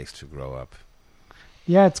good place to grow up.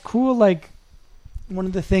 Yeah, it's cool. Like, one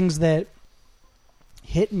of the things that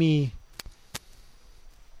hit me,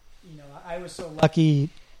 I was so lucky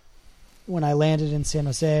when I landed in San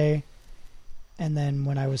Jose, and then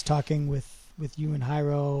when I was talking with you and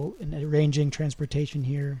Jairo and arranging transportation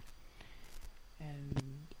here, and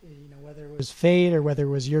whether it was fate or whether it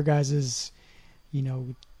was your guys's,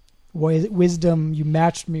 wisdom, you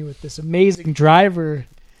matched me with this amazing driver,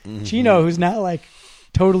 Chino, who's not like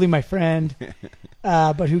totally my friend,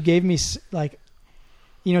 but who gave me like,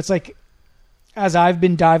 it's like as I've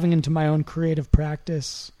been diving into my own creative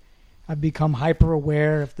practice, I've become hyper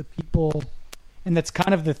aware of the people, and that's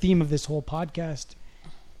kind of the theme of this whole podcast.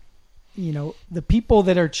 The people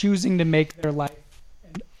that are choosing to make their life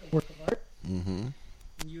a work of art. Mm-hmm.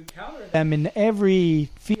 You encounter them in every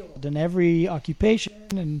field, in every occupation,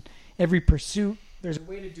 and every pursuit. There's a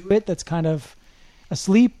way to do it that's kind of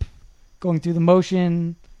asleep, going through the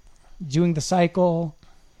motion, doing the cycle.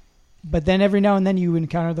 But then every now and then you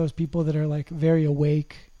encounter those people that are like very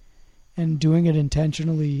awake and doing it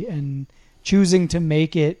intentionally and choosing to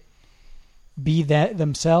make it be that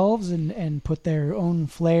themselves and put their own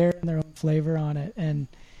flair and their own flavor on it. And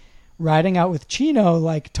riding out with Chino,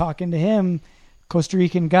 like talking to him, Costa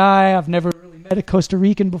Rican guy, I've never really met a Costa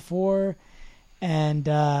Rican before.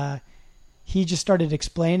 And he just started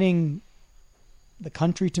explaining the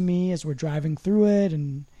country to me as we're driving through it,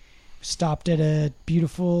 and stopped at a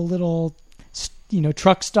beautiful little,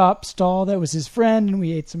 truck stop stall that was his friend, and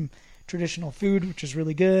we ate some traditional food, which was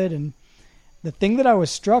really good. And the thing that I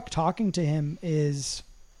was struck talking to him is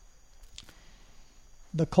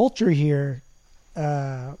the culture here,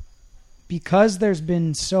 because there's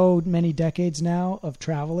been so many decades now of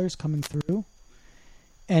travelers coming through,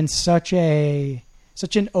 and such an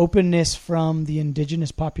openness from the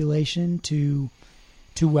indigenous population to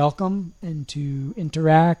welcome and to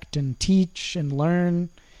interact and teach and learn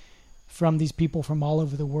from these people from all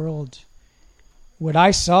over the world. What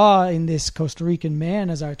I saw in this Costa Rican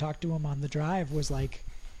man as I talked to him on the drive was like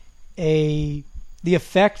the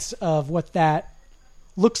effects of what that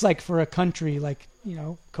looks like for a country. Like,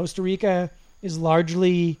 Costa Rica is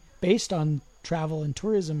largely based on travel and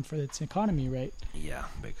tourism for its economy, right? Yeah,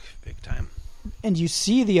 big time. and you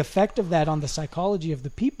see the effect of that on the psychology of the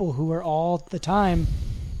people who are all the time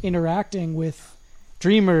interacting with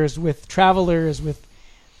dreamers, with travelers, with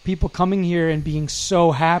people coming here and being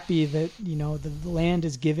so happy that, you know, the land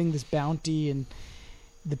is giving this bounty, and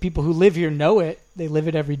the people who live here know it. They live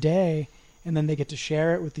it every day, and then they get to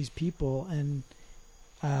share it with these people. And,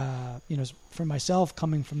 you know, for myself,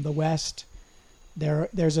 coming from the West,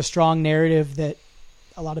 there's a strong narrative that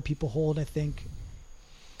a lot of people hold, I think,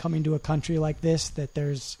 coming to a country like this, that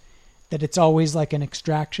it's always like an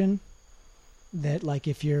extraction, that like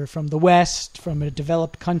if you're from the West, from a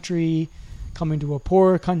developed country, coming to a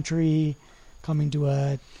poorer country, coming to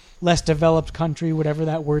a less developed country, whatever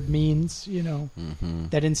that word means, you know,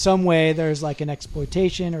 that in some way there's like an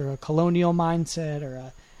exploitation or a colonial mindset,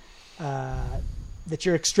 or that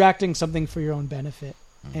you're extracting something for your own benefit,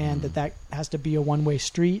 and that has to be a one-way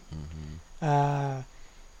street.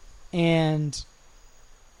 And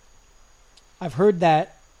I've heard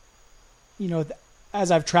that, you know,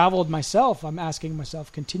 as I've traveled myself, I'm asking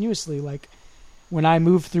myself continuously, like, when I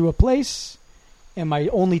move through a place, am I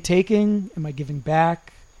only taking? Am I giving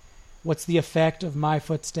back? What's the effect of my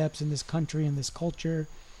footsteps in this country and this culture?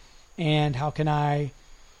 And how can I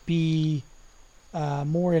be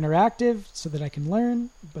more interactive so that I can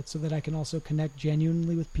learn, but so that I can also connect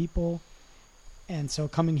genuinely with people? And so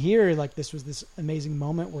coming here, like, this was this amazing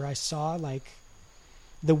moment where I saw like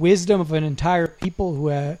the wisdom of an entire people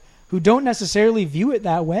who don't necessarily view it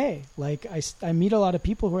that way. Like I meet a lot of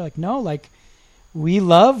people who are like, no, like, we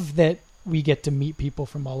love that we get to meet people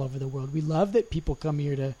from all over the world. We love that people come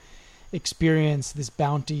here to experience this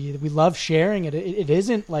bounty. We love sharing it. It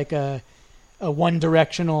isn't like a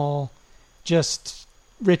one-directional, just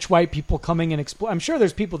rich white people coming and explore. I'm sure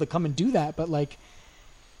there's people that come and do that, but like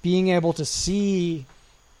being able to see,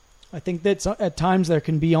 I think that at times there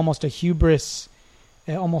can be almost a hubris,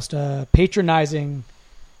 almost a patronizing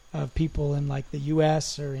of people in like the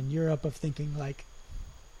U.S. or in Europe, of thinking like,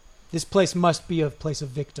 this place must be a place of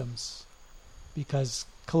victims because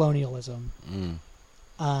colonialism.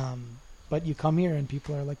 But you come here and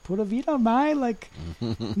people are like, "Pura vida, mai," like,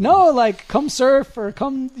 no, like, come surf, or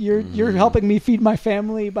come. You're helping me feed my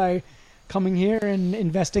family by coming here and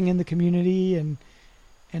investing in the community, and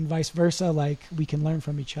vice versa. Like, we can learn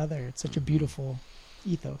from each other. It's such a beautiful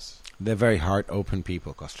ethos. They're very heart-open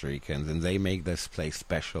people, Costa Ricans, and they make this place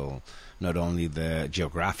special. Not only the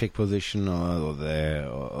geographic position or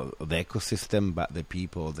the ecosystem, but the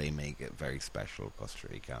people. They make it very special, Costa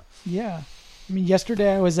Rica. Yeah, I mean,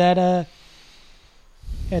 yesterday I was at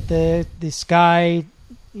the sky,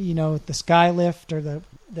 you know, the sky lift, or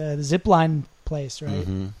the zip line place, right?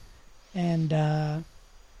 And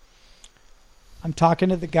I'm talking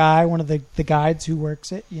to the guy, one of the guides who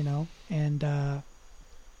works it, you know, and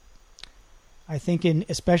I think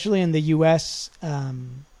especially in the U.S.,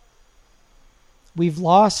 we've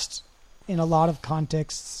lost in a lot of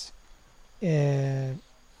contexts a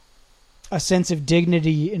sense of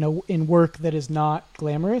dignity in work that is not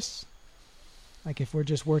glamorous. Like if we're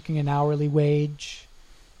just working an hourly wage,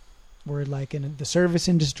 we're like in the service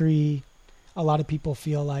industry, a lot of people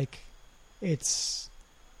feel like it's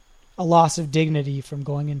a loss of dignity from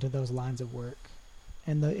going into those lines of work.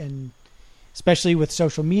 And especially with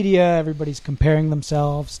social media, everybody's comparing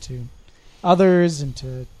themselves to others and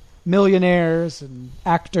to millionaires and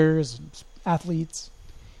actors and athletes.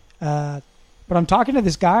 But I'm talking to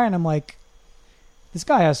this guy and I'm like, this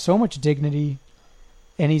guy has so much dignity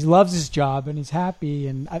and he loves his job and he's happy.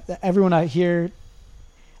 And everyone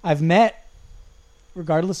I've met,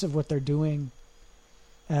 regardless of what they're doing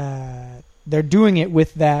it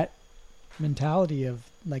with that mentality of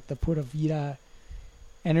like the pura vida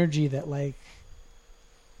energy, that like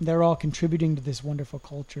they're all contributing to this wonderful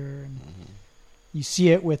culture. And you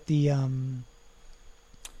see it with the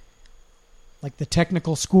like the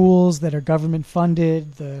technical schools that are government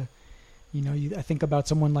funded. I think about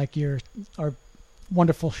someone like our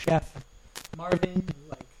wonderful chef Marvin, who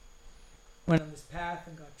like went on this path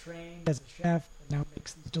and got trained as a chef and now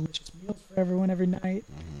makes these delicious meals for everyone every night.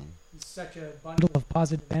 He's such a bundle of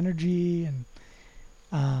positive energy, and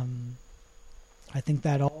I think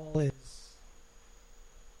that all is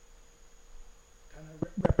kind of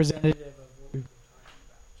representative of what we've been talking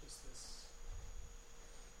about. Just this,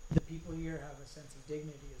 the people here have a sense of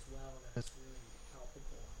dignity as well that's really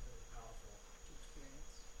palpable and really powerful to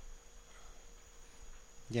experience.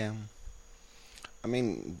 Yeah. I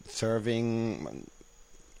mean, serving,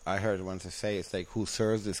 I heard once say, it's like, who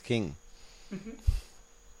serves is king.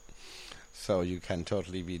 So you can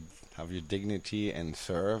totally have your dignity and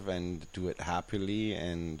serve and do it happily,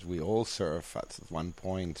 and we all serve at one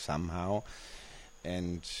point somehow.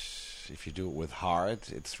 And if you do it with heart,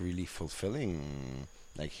 it's really fulfilling.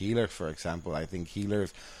 Like healers, for example, I think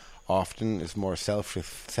healers often is more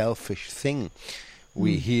selfish thing.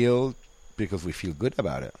 We heal because we feel good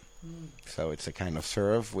about it. So it's a kind of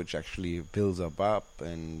serve which actually builds up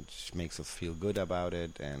and makes us feel good about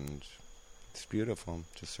it, and it's beautiful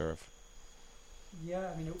to serve.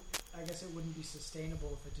 Yeah, I mean, I guess it wouldn't be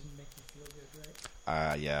sustainable if it didn't make you feel good,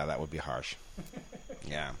 right? Yeah, that would be harsh.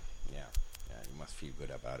 Yeah. You must feel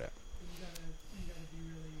good about it. You gotta be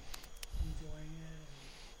really enjoying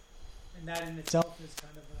it, and that in itself is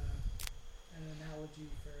kind of an analogy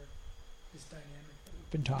for this dynamic that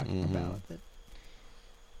we've been talking about. That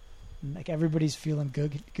like everybody's feeling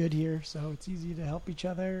good here, so it's easy to help each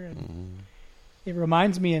other, and it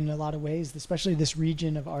reminds me in a lot of ways, especially this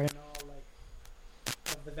region of Arenal, like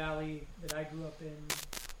of the valley that I grew up in,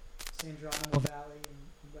 San Geronimo Valley in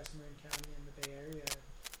West Marin County in the Bay Area,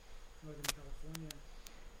 Northern California.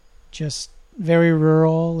 Just very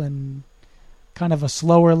rural and kind of a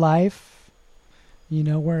slower life,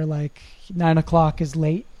 where like 9 o'clock is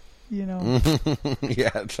late, Yeah,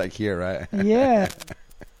 it's like here, right? Yeah.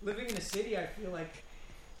 Living in a city, I feel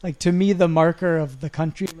like to me, the marker of the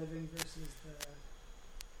country living versus the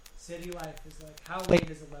city life is like, how late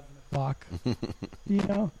is 11 o'clock?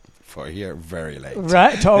 For here, very late.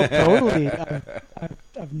 Right, totally.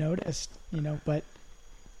 I've noticed, but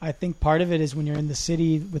I think part of it is when you're in the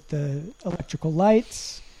city with the electrical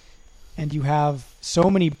lights and you have so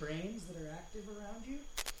many brains that are active around you,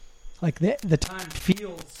 like the time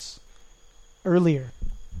feels earlier.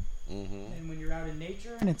 And when you're out in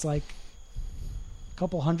nature and it's like a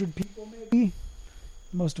couple hundred people maybe,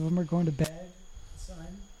 most of them are going to bed, sun.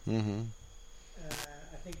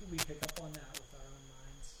 I think we pick up on that with our own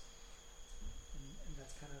minds, and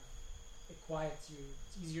that's kind of, it quiets you.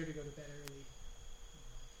 It's easier to go to bed early.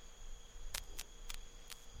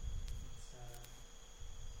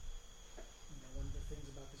 It's one of the things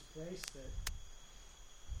about this place that,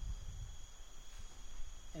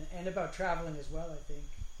 and about traveling as well, I think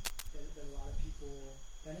that a lot of people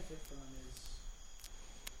benefit from is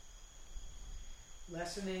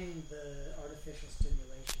lessening the artificial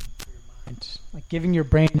stimulation for your mind. Like giving your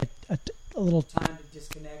brain a little time to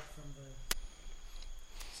disconnect from the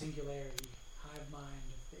singularity, hive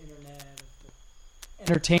mind of the internet, of the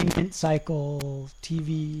entertainment cycle,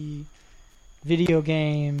 TV, video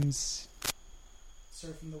games,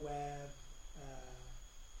 surfing the web.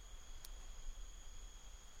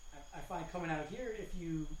 I find coming out here, if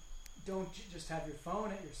you don't just have your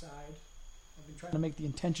phone at your side, I've been trying to make the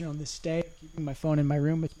intention on this stay of keeping my phone in my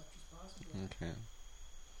room as much as possible. Okay.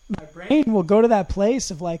 My brain will go to that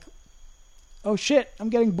place of like, oh shit, I'm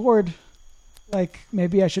getting bored. Like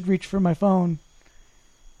maybe I should reach for my phone.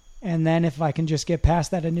 And then if I can just get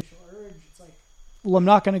past that initial urge, it's like, well, I'm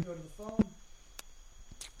not going to go to the phone.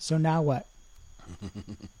 So now what?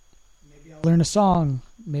 Maybe I'll learn a song.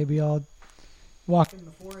 Maybe I'll walk in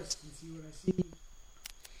the forest and see what I see.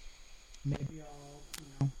 Maybe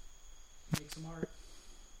I'll, make some art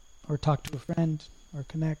or talk to a friend or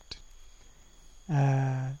connect.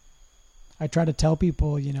 I try to tell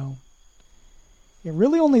people, it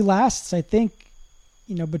really only lasts, I think,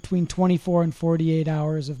 between 24 and 48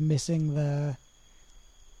 hours of missing the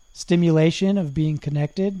stimulation of being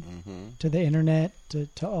connected to the internet,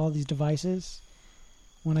 to all these devices.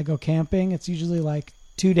 When I go camping, it's usually like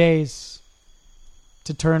 2 days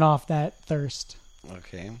to turn off that thirst.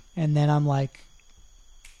 Okay. And then I'm like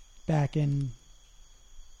back in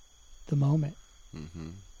the moment.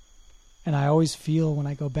 And I always feel when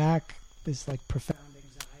I go back this like profound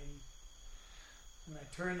anxiety. When I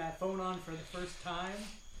turn that phone on for the first time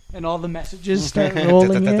and all the messages start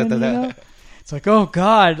rolling in, it's like, oh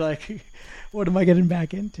God, like what am I getting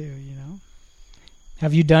back into,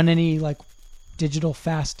 Have you done any like digital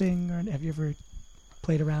fasting, or have you ever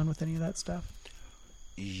played around with any of that stuff?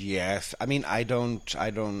 Yes, I mean, I'm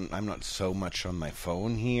not so much on my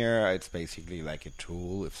phone here. It's basically like a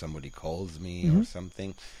tool if somebody calls me or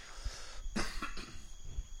something.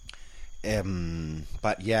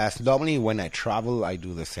 But yes, normally when I travel, I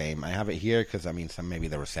do the same. I have it here because, maybe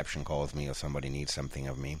the reception calls me or somebody needs something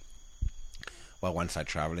of me. Well, once I'm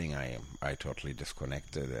traveling, I totally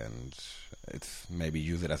disconnected, and it's maybe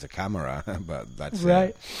use it as a camera, but that's right.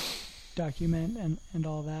 It. Document and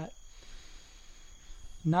all that.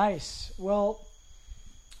 Nice. Well,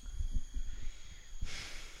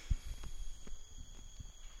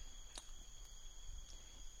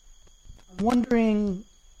 I'm wondering,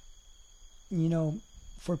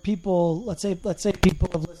 for people, let's say people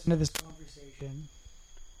have listened to this conversation,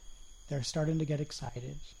 they're starting to get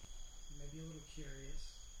excited, maybe a little curious.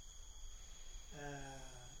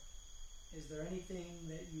 anything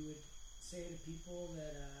that you would say to people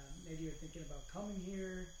that maybe are thinking about coming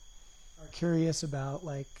here, are curious about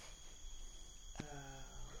like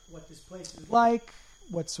what this place is like,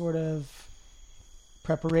 what sort of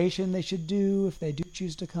preparation they should do if they do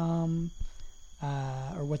choose to come,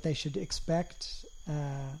 or what they should expect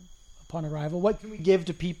upon arrival? What can we give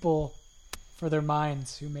to people for their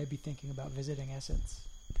minds who may be thinking about visiting Essence?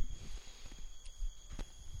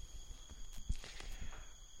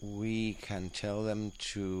 We can tell them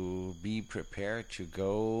to be prepared to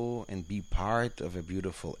go and be part of a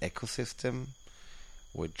beautiful ecosystem,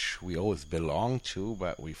 which we always belong to,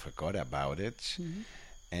 but we forgot about it. Mm-hmm.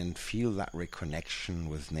 And feel that reconnection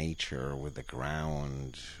with nature, with the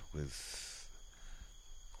ground, with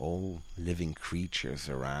all living creatures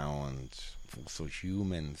around, also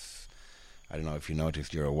humans. I don't know if you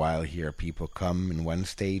noticed, you're a while here, people come in one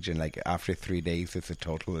stage and like after 3 days it's a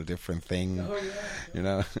totally different thing. Oh, yeah. You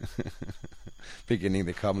know? Beginning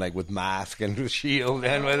they come like with mask and with shield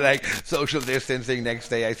and with like social distancing. Next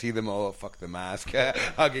day I see them all, fuck the mask,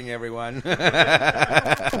 hugging everyone. Exactly.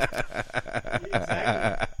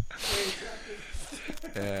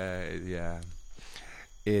 Yeah.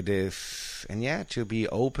 It is, and yeah, to be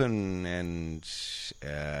open and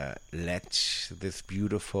let this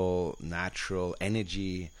beautiful natural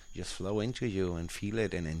energy just flow into you and feel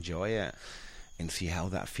it and enjoy it and see how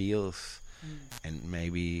that feels. And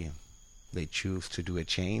maybe they choose to do a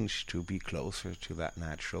change to be closer to that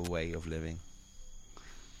natural way of living.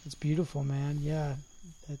 It's beautiful, man. Yeah,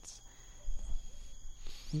 that's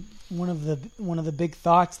one of the big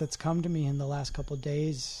thoughts that's come to me in the last couple of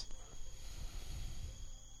days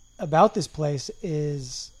about this place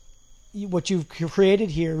is what you've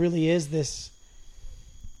created here really is this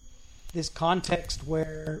context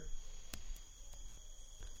where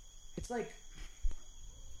it's like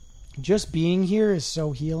just being here is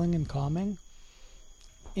so healing and calming,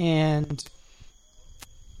 and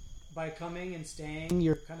by coming and staying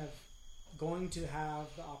you're kind of going to have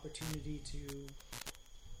the opportunity to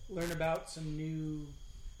learn about some new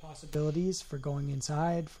possibilities for going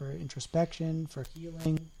inside, for introspection, for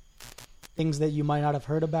healing, things that you might not have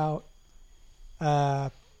heard about.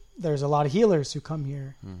 There's a lot of healers who come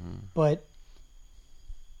here, but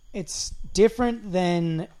it's different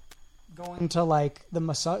than going to like the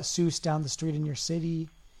masseuse down the street in your city,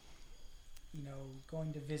 you know,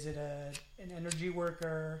 going to visit an energy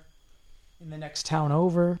worker in the next town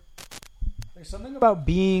over. There's something about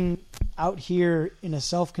being out here in a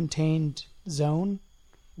self-contained zone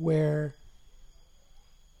where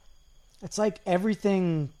it's like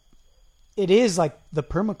everything, it is like the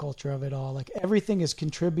permaculture of it all. Like everything is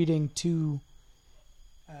contributing to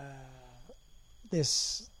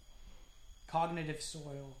this cognitive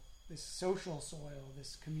soil, this social soil,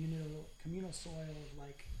 this communal soil of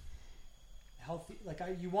like healthy. Like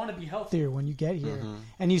you want to be healthier when you get here,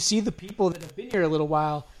 and you see the people that have been here a little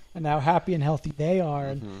while and how happy and healthy they are,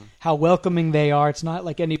 and how welcoming they are. It's not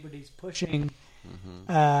like anybody's pushing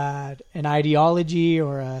an ideology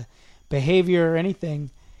or a behavior or anything.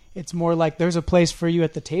 It's more like there's a place for you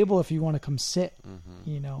at the table if you want to come sit,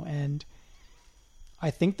 you know. And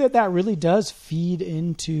I think that really does feed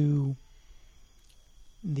into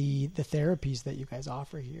the therapies that you guys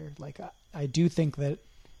offer here. Like I do think that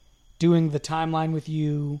doing the timeline with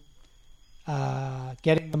you,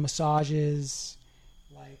 getting the massages,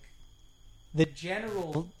 like the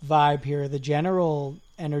general vibe here, the general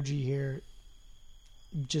energy here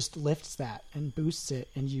just lifts that and boosts it.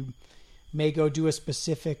 And you may go do a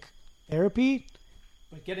specific therapy,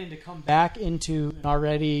 but getting to come back into an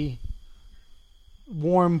already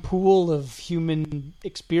warm pool of human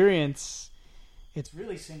experience, it's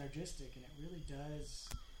really synergistic, and it really does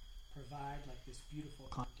provide like this beautiful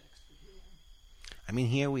context for healing. I mean,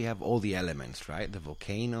 here we have all the elements, right? The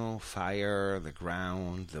volcano, fire, the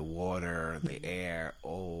ground, the water, the air,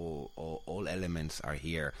 all elements are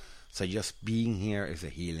here. So just being here is a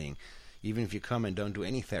healing. Even if you come and don't do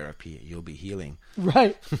any therapy, you'll be healing.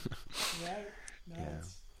 Right. Right. No, yeah.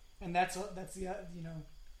 And that's the you know,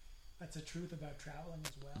 that's a truth about traveling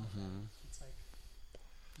as well. It's like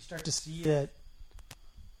you start to see that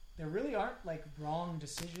there really aren't like wrong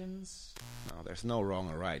decisions. No, there's no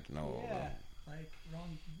wrong or right. No. Yeah, like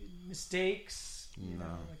wrong mistakes. You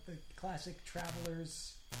know, like the classic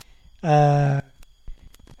travelers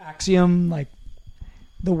axiom, like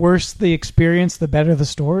the worse the experience, the better the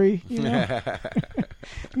story. You know?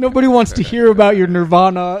 Nobody wants to hear about your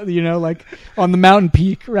nirvana, you know, like on the mountain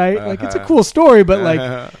peak, right? Like it's a cool story, but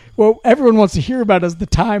like, what everyone wants to hear about is the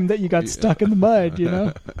time that you got stuck in the mud, you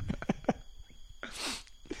know?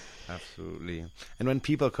 Absolutely. Absolutely. And when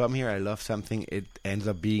people come here, I love something. It ends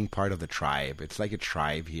up being part of the tribe. It's like a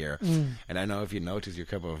tribe here. And I know if you notice your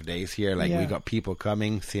couple of days here, like we got people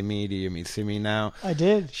coming. Simi, do you meet Simi now? I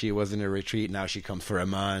did. She was in a retreat. Now she comes for a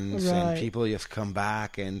month. Right. And people just come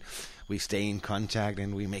back and we stay in contact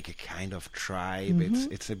and we make a kind of tribe.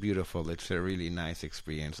 It's a really nice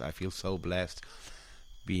experience. I feel so blessed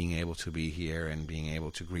being able to be here and being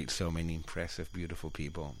able to greet so many impressive, beautiful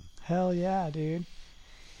people. Hell yeah, dude.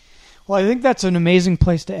 Well, I think that's an amazing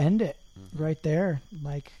place to end it right there.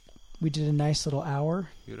 Like, we did a nice little hour,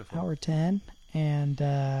 Beautiful. hour 10. And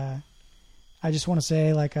I just want to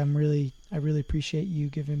say, like, I really appreciate you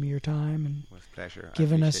giving me your time and It was a pleasure.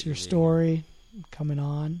 giving us your story, coming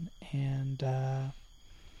on. And, I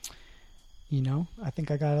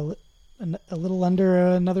think I got a little under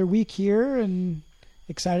another week here and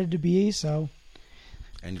excited to be. So,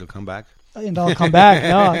 And you'll come back? and I'll come back.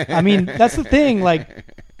 No, I mean, that's the thing. Like,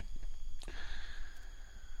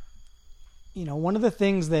 one of the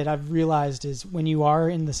things that I've realized is when you are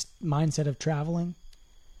in this mindset of traveling,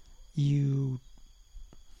 it's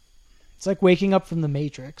like waking up from the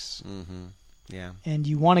Matrix. Mm-hmm. Yeah. And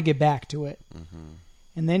you want to get back to it. Mm-hmm.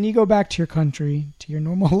 And then you go back to your country, to your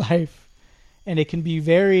normal life, and it can be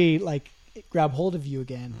very, like, grab hold of you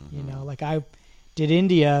again. Like I did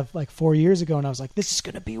India like 4 years ago, and I was like, this is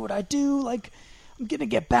going to be what I do. Like, I'm going to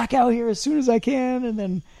get back out here as soon as I can. And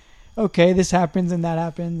then, okay, this happens and that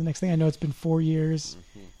happens. The next thing I know, it's been 4 years.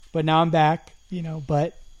 But now I'm back,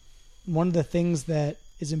 But one of the things that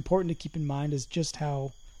is important to keep in mind is just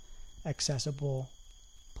how accessible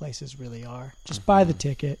places really are. Just buy the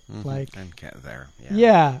ticket. Like, and get there.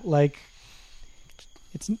 Yeah, like,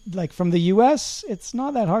 it's like from the U.S., it's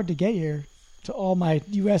not that hard to get here. To all my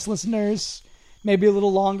U.S. listeners, maybe a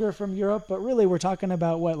little longer from Europe, but really we're talking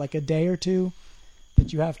about what, like a day or two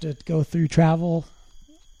that you have to go through travel.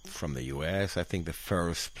 From the U.S., I think the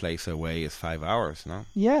first place away is 5 hours, no?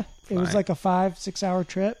 Yeah, it was like a 5-6 hour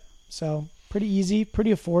trip. So pretty easy,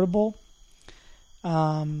 pretty affordable.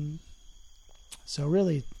 So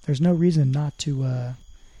really, there's no reason not to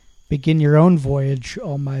begin your own voyage,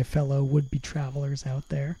 all my fellow would-be travelers out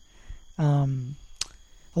there.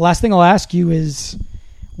 The last thing I'll ask you is,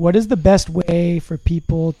 what is the best way for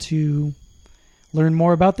people to learn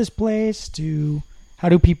more about this place? How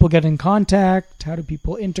do people get in contact? How do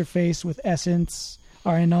people interface with Essence,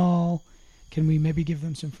 RNL? Can we maybe give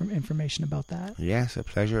them some information about that? Yes, a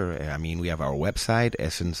pleasure. I mean, we have our website,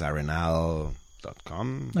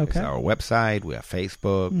 essencearenal.com. Okay. It's our website. We have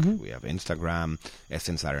Facebook. We have Instagram.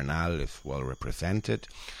 Essence Arenal is well represented.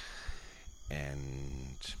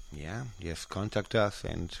 And just contact us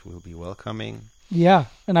and we'll be welcoming. Yeah,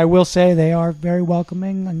 and I will say they are very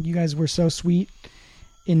welcoming, and you guys were so sweet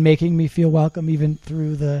in making me feel welcome, even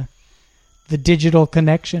through the digital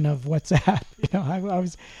connection of WhatsApp.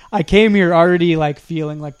 I came here already like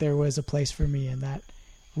feeling like there was a place for me, and that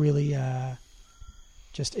really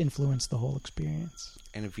just influenced the whole experience.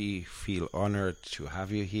 And we feel honored to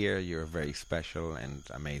have you here. You're a very special and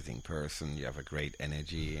amazing person. You have a great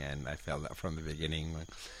energy, and I felt that from the beginning.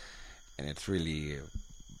 And it's really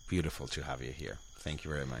beautiful to have you here. Thank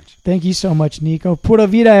you very much. Thank you so much, Nico. Pura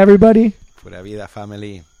vida, everybody. Pura vida,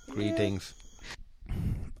 family. Greetings.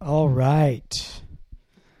 All right.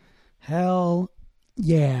 Hell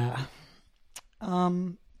yeah.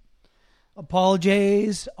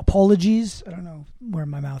 Apologies. I don't know where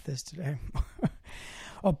my mouth is today.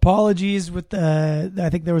 Apologies with I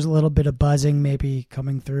think there was a little bit of buzzing maybe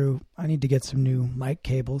coming through. I need to get some new mic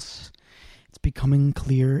cables. It's becoming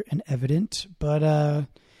clear and evident. But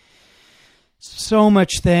so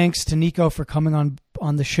much thanks to Nico for coming on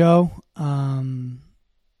the show.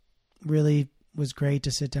 Really was great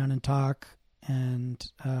to sit down and talk. And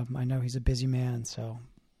I know he's a busy man, so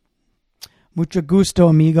mucho gusto,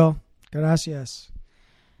 amigo. Gracias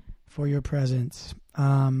for your presence.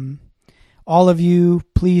 All of you,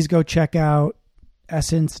 please go check out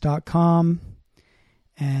essence.com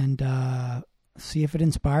and see if it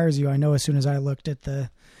inspires you. I know as soon as I looked at the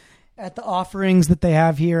offerings that they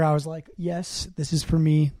have here, I was like, yes, this is for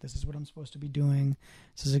me. This is what I'm supposed to be doing.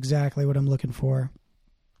 This is exactly what I'm looking for.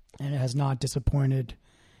 And it has not disappointed.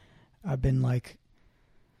 I've been like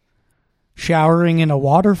showering in a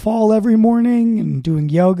waterfall every morning and doing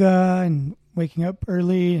yoga and waking up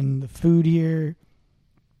early, and the food here,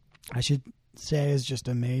 I should say, is just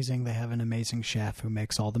amazing. They have an amazing chef who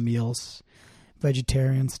makes all the meals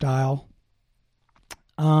vegetarian style.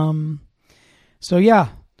 So yeah,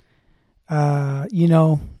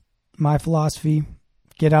 my philosophy,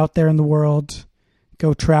 get out there in the world,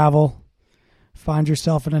 go travel, find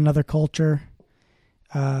yourself in another culture,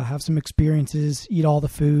 have some experiences, eat all the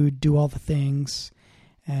food, do all the things,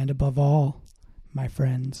 and above all, my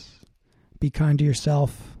friends, be kind to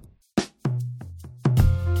yourself